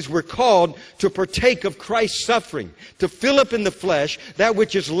purpose is we're called to partake of Christ's suffering. To fill up in the flesh that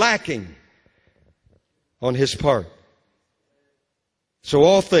which is lacking on His part. So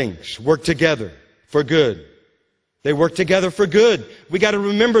all things work together for good. They work together for good. We got to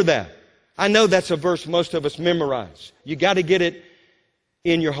remember that. I know that's a verse most of us memorize. You got to get it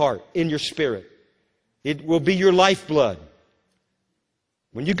in your heart, in your spirit. It will be your lifeblood.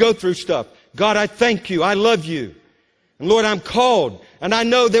 When you go through stuff, God, I thank You. I love You. And Lord, I'm called. And I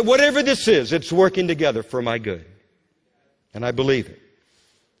know that whatever this is, it's working together for my good. And I believe it.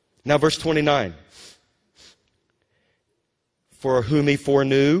 Now verse 29. For whom He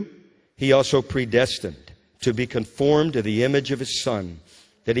foreknew, He also predestined to be conformed to the image of His Son,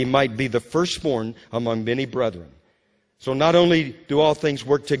 that He might be the firstborn among many brethren. So not only do all things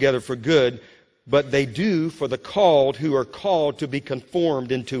work together for good, but they do for the called who are called to be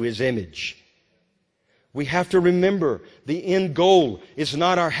conformed into His image. We have to remember the end goal is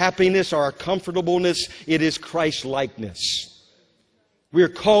not our happiness or our comfortableness, it is Christ-likeness. We are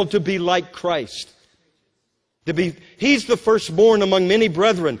called to be like Christ. He's the firstborn among many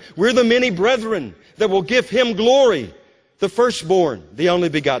brethren. We're the many brethren that will give Him glory. The firstborn, the only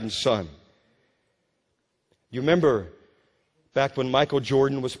begotten Son. You remember back when Michael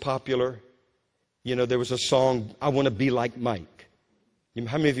Jordan was popular? You know, there was a song, I want to be like Mike.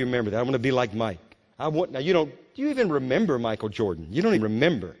 How many of you remember that? I want to be like Mike. Do you even remember Michael Jordan? You don't even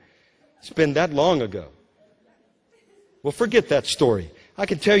remember. It's been that long ago. Well, forget that story. I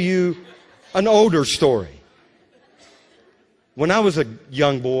can tell you an older story. When I was a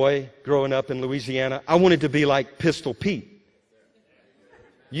young boy growing up in Louisiana, I wanted to be like Pistol Pete.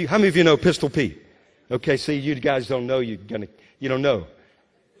 How many of you know Pistol Pete? Okay, see, you guys don't know. You don't know.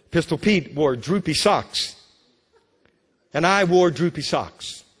 Pistol Pete wore droopy socks. And I wore droopy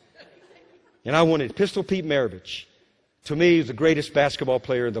socks. And I wanted Pistol Pete Maravich. To me, he was the greatest basketball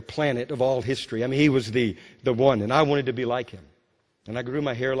player on the planet of all history. I mean, he was the one, and I wanted to be like him. And I grew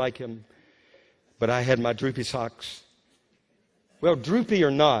my hair like him, but I had my droopy socks. Well, droopy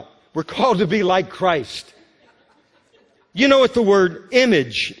or not, we're called to be like Christ. You know what the word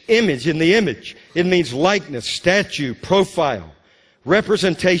image in the image, it means likeness, statue, profile,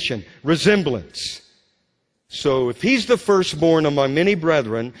 representation, resemblance. So if he's the firstborn among many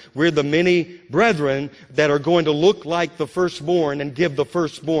brethren, we're the many brethren that are going to look like the firstborn and give the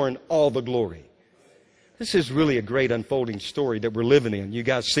firstborn all the glory. This is really a great unfolding story that we're living in. You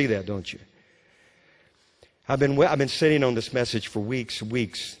guys see that, don't you? I've been sitting on this message for weeks,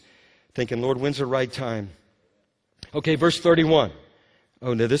 thinking, Lord, when's the right time? Okay, verse 31.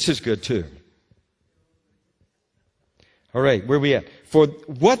 Oh, no, this is good too. All right, where are we at? For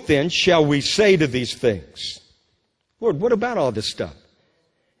what then shall we say to these things? Lord, what about all this stuff?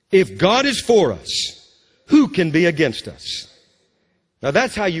 If God is for us, who can be against us? Now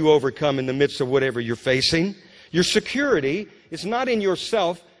that's how you overcome in the midst of whatever you're facing. Your security is not in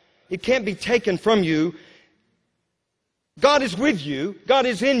yourself. It can't be taken from you. God is with you. God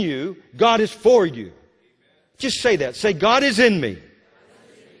is in you. God is for you. Just say that. Say, God is in me.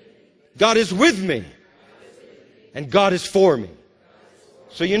 God is with me. And God is for me.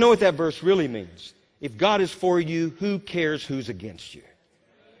 So you know what that verse really means. If God is for you, who cares who's against you?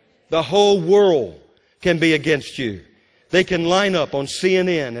 The whole world can be against you. They can line up on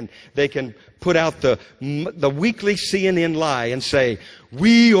CNN and they can put out the weekly CNN lie and say,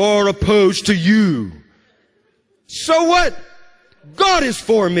 we are opposed to you. So what? God is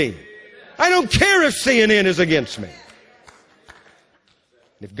for me. I don't care if CNN is against me.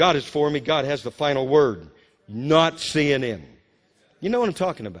 If God is for me, God has the final word, not CNN. You know what I'm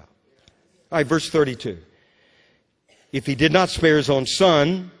talking about. All right, verse 32. If he did not spare his own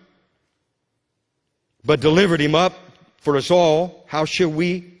son, but delivered him up for us all, how shall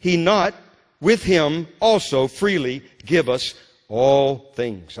he not with him also freely give us all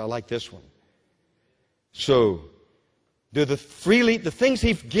things? I like this one. So, do the things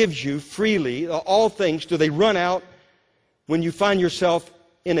he gives you freely, all things, do they run out when you find yourself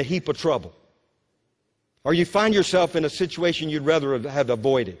in a heap of trouble? Or you find yourself in a situation you'd rather have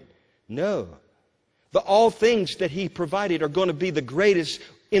avoided? No. All things that he provided are going to be the greatest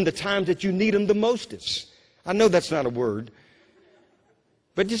in the times that you need them the mostest. I know that's not a word,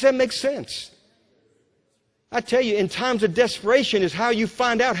 but does that make sense? I tell you, in times of desperation is how you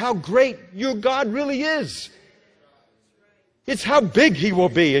find out how great your God really is. It's how big he will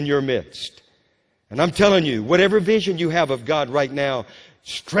be in your midst. And I'm telling you, whatever vision you have of God right now,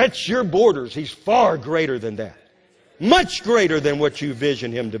 stretch your borders. He's far greater than that. Much greater than what you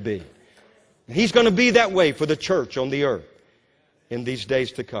vision him to be. And he's going to be that way for the church on the earth in these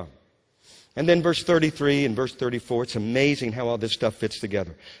days to come. And then verse 33 and verse 34, it's amazing how all this stuff fits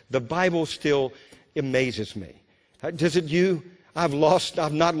together. The Bible still amazes me. Does it you? I've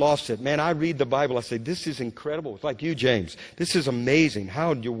not lost it. Man, I read the Bible, I say, this is incredible. It's like you, James. This is amazing.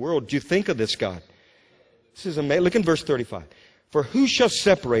 How in your world do you think of this God? This is amazing. Look in verse 35. For who shall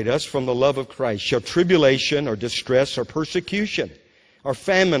separate us from the love of Christ? Shall tribulation or distress or persecution or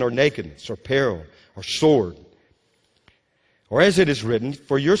famine or nakedness or peril or sword? Or as it is written,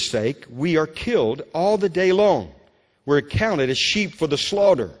 for your sake we are killed all the day long. We're accounted as sheep for the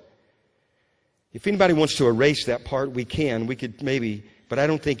slaughter. If anybody wants to erase that part, we can. We could maybe, but I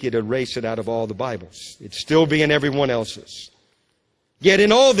don't think you'd erase it out of all the Bibles. It'd still be in everyone else's. Yet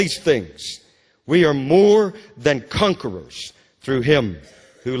in all these things, we are more than conquerors through him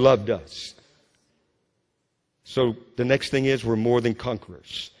who loved us. So the next thing is we're more than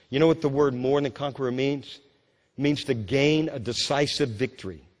conquerors. You know what the word more than conqueror means? It means to gain a decisive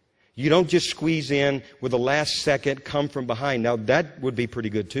victory. You don't just squeeze in with the last second, come from behind. Now that would be pretty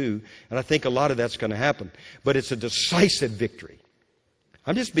good too. And I think a lot of that's going to happen. But it's a decisive victory.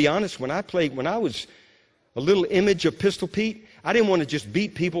 I'm just be honest, when I was a little image of Pistol Pete, I didn't want to just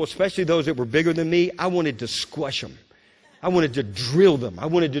beat people, especially those that were bigger than me. I wanted to squash them. I wanted to drill them. I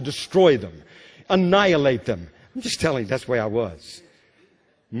wanted to destroy them, annihilate them. I'm just telling you, that's the way I was.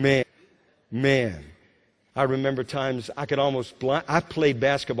 Man. I remember times I could almost I played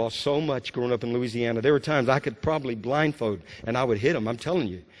basketball so much growing up in Louisiana. There were times I could probably blindfold and I would hit them. I'm telling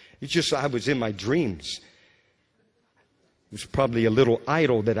you. It's just I was in my dreams. It was probably a little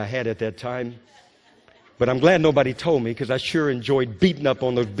idol that I had at that time. But I'm glad nobody told me, because I sure enjoyed beating up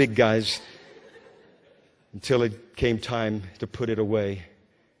on those big guys until it came time to put it away.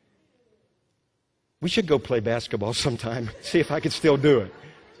 We should go play basketball sometime. See if I could still do it.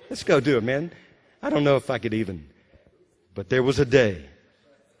 Let's go do it, man. I don't know if I could even. But there was a day.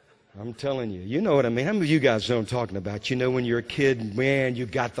 I'm telling you. You know what I mean. How many of you guys know what I'm talking about? You know, when you're a kid, man, you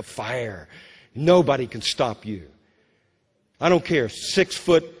got the fire. Nobody can stop you. I don't care. 6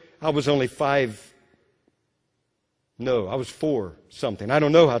 foot. I was only 5. No, I was 4 something. I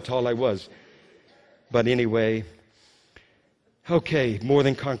don't know how tall I was. But anyway. Okay, more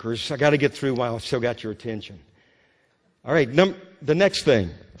than conquerors. I got to get through while I still got your attention. All right, the next thing.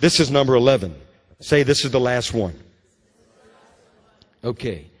 This is number 11. Say this is the last one.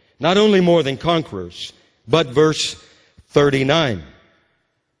 Okay. Not only more than conquerors, but verse 39.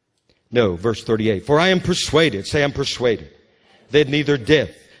 No, verse 38. For I am persuaded, say I'm persuaded, that neither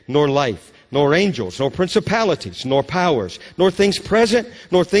death, nor life, nor angels, nor principalities, nor powers, nor things present,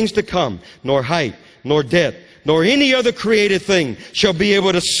 nor things to come, nor height, nor depth, nor any other created thing shall be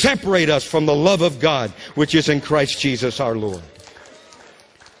able to separate us from the love of God, which is in Christ Jesus our Lord.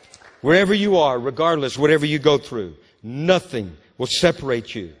 Wherever you are, regardless, whatever you go through, nothing will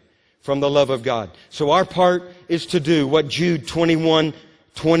separate you from the love of God. So our part is to do what Jude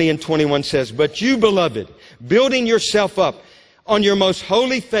 21:20 and 21 says. But you, beloved, building yourself up on your most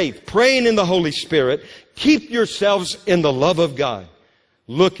holy faith, praying in the Holy Spirit, keep yourselves in the love of God,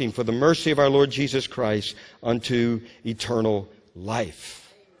 looking for the mercy of our Lord Jesus Christ unto eternal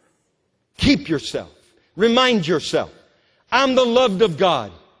life. Keep yourself. Remind yourself. I'm the loved of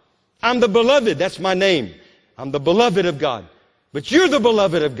God. I'm the beloved. That's my name. I'm the beloved of God. But you're the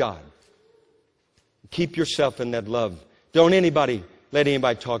beloved of God. Keep yourself in that love. Don't let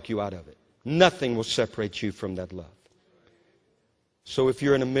anybody talk you out of it. Nothing will separate you from that love. So if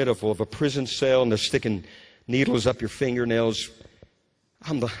you're in the middle of a prison cell and they're sticking needles up your fingernails,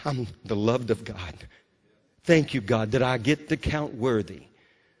 I'm the loved of God. Thank you, God, that I get to count worthy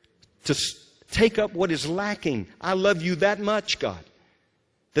to take up what is lacking. I love you that much, God,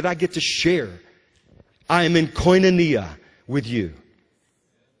 that I get to share. I am in koinonia with you.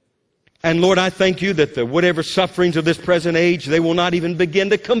 And Lord, I thank you that whatever sufferings of this present age, they will not even begin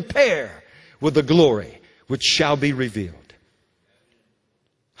to compare with the glory which shall be revealed.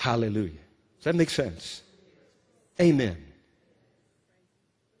 Hallelujah. Does that make sense? Amen.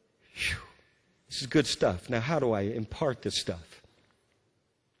 Whew. This is good stuff. Now, how do I impart this stuff?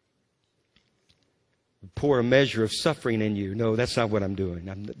 Pour a measure of suffering in you. No, that's not what I'm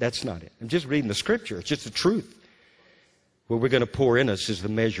doing. That's not it. I'm just reading the scripture. It's just the truth. What we're going to pour in us is the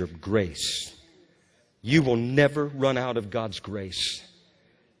measure of grace. You will never run out of God's grace.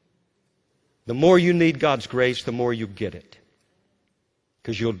 The more you need God's grace, the more you get it.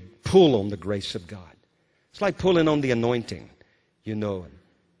 Because you'll pull on the grace of God. It's like pulling on the anointing, you know, and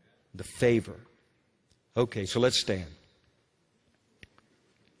the favor. Okay, so let's stand.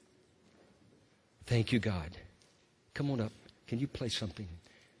 Thank you, God. Come on up. Can you play something?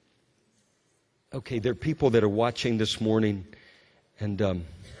 Okay, there are people that are watching this morning, and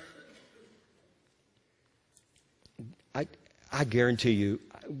I guarantee you,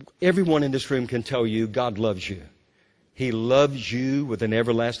 everyone in this room can tell you God loves you. He loves you with an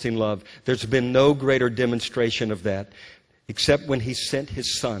everlasting love. There's been no greater demonstration of that except when He sent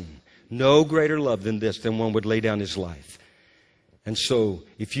His Son. No greater love than this, than one would lay down his life. And so,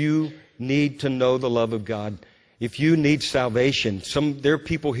 if you need to know the love of God, if you need salvation, there are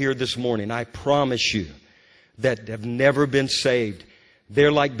people here this morning, I promise you, that have never been saved.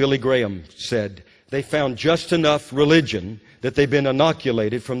 They're like Billy Graham said. They found just enough religion that they've been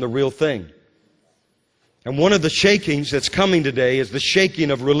inoculated from the real thing. And one of the shakings that's coming today is the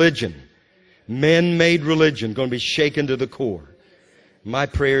shaking of religion. Man-made religion going to be shaken to the core. My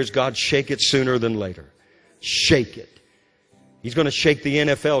prayer is God shake it sooner than later. Shake it. He's going to shake the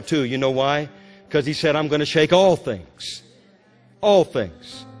NFL too. You know why? Because He said, I'm going to shake all things. All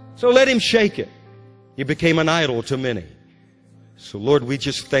things. So let Him shake it. You became an idol to many. So Lord, we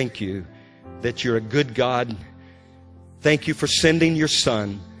just thank you that you're a good God. Thank you for sending your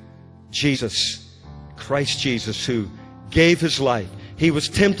Son, Jesus, Christ Jesus, who gave His life. He was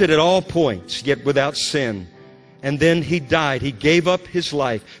tempted at all points, yet without sin. And then He died. He gave up His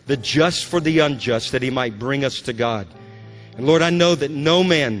life, the just for the unjust, that He might bring us to God. And Lord, I know that no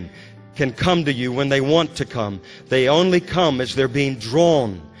man can come to you when they want to come. They only come as they're being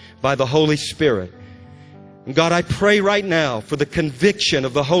drawn by the Holy Spirit. And God, I pray right now for the conviction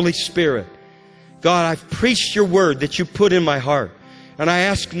of the Holy Spirit. God, I've preached your word that you put in my heart. And I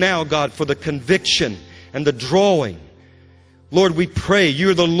ask now, God, for the conviction and the drawing. Lord, we pray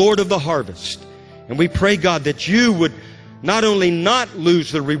you're the Lord of the harvest. And we pray, God, that you would not only not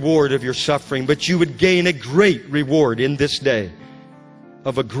lose the reward of your suffering, but you would gain a great reward in this day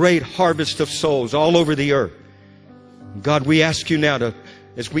of a great harvest of souls all over the earth. God, we ask you now to,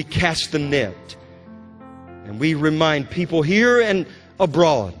 as we cast the net, and we remind people here and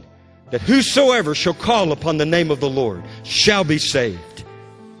abroad that whosoever shall call upon the name of the Lord shall be saved.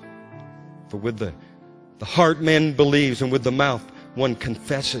 For with the heart man believes, and with the mouth one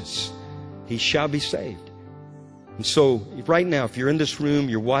confesses, he shall be saved. And so right now, if you're in this room,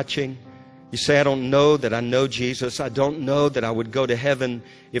 you're watching, you say, I don't know that I know Jesus. I don't know that I would go to heaven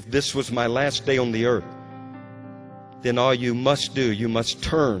if this was my last day on the earth. Then all you must do, you must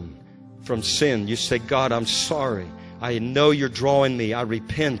turn from sin. You say, God, I'm sorry. I know you're drawing me. I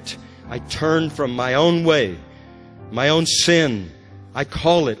repent. I turn from my own way, my own sin. I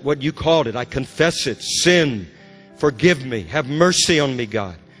call it what you called it. I confess it. Sin. Forgive me. Have mercy on me,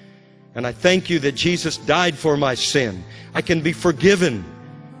 God. And I thank you that Jesus died for my sin. I can be forgiven.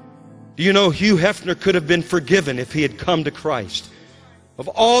 Do you know Hugh Hefner could have been forgiven if he had come to Christ? Of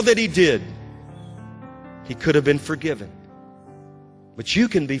all that he did, he could have been forgiven. But you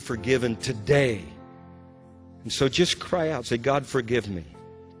can be forgiven today. And so just cry out. Say, God, forgive me.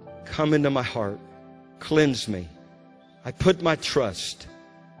 Come into my heart. Cleanse me. I put my trust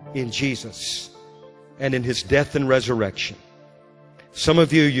in Jesus and in His death and resurrection. Some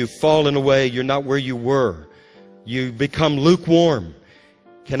of you, you've fallen away. You're not where you were. You become lukewarm.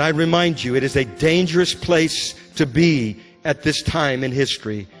 Can I remind you, it is a dangerous place to be at this time in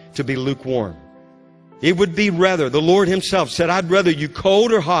history, to be lukewarm. It would be rather, the Lord Himself said, I'd rather you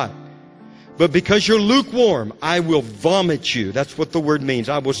cold or hot. But because you're lukewarm, I will vomit you. That's what the word means.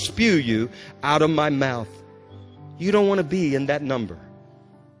 I will spew you out of my mouth. You don't want to be in that number.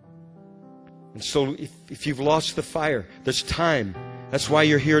 And so if you've lost the fire, there's time. That's why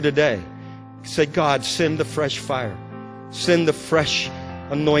you're here today. Say, God, send the fresh fire. Send the fresh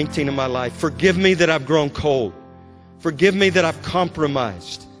anointing in my life. Forgive me that I've grown cold. Forgive me that I've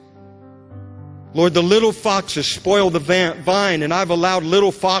compromised. Lord, the little foxes spoil the vine, and I've allowed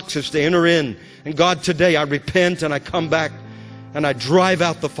little foxes to enter in. And God, today I repent and I come back and I drive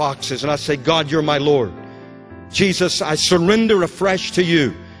out the foxes and I say, God, you're my Lord. Jesus, I surrender afresh to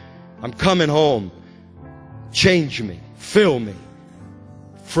you. I'm coming home. Change me. Fill me.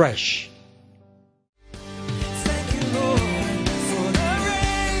 Fresh.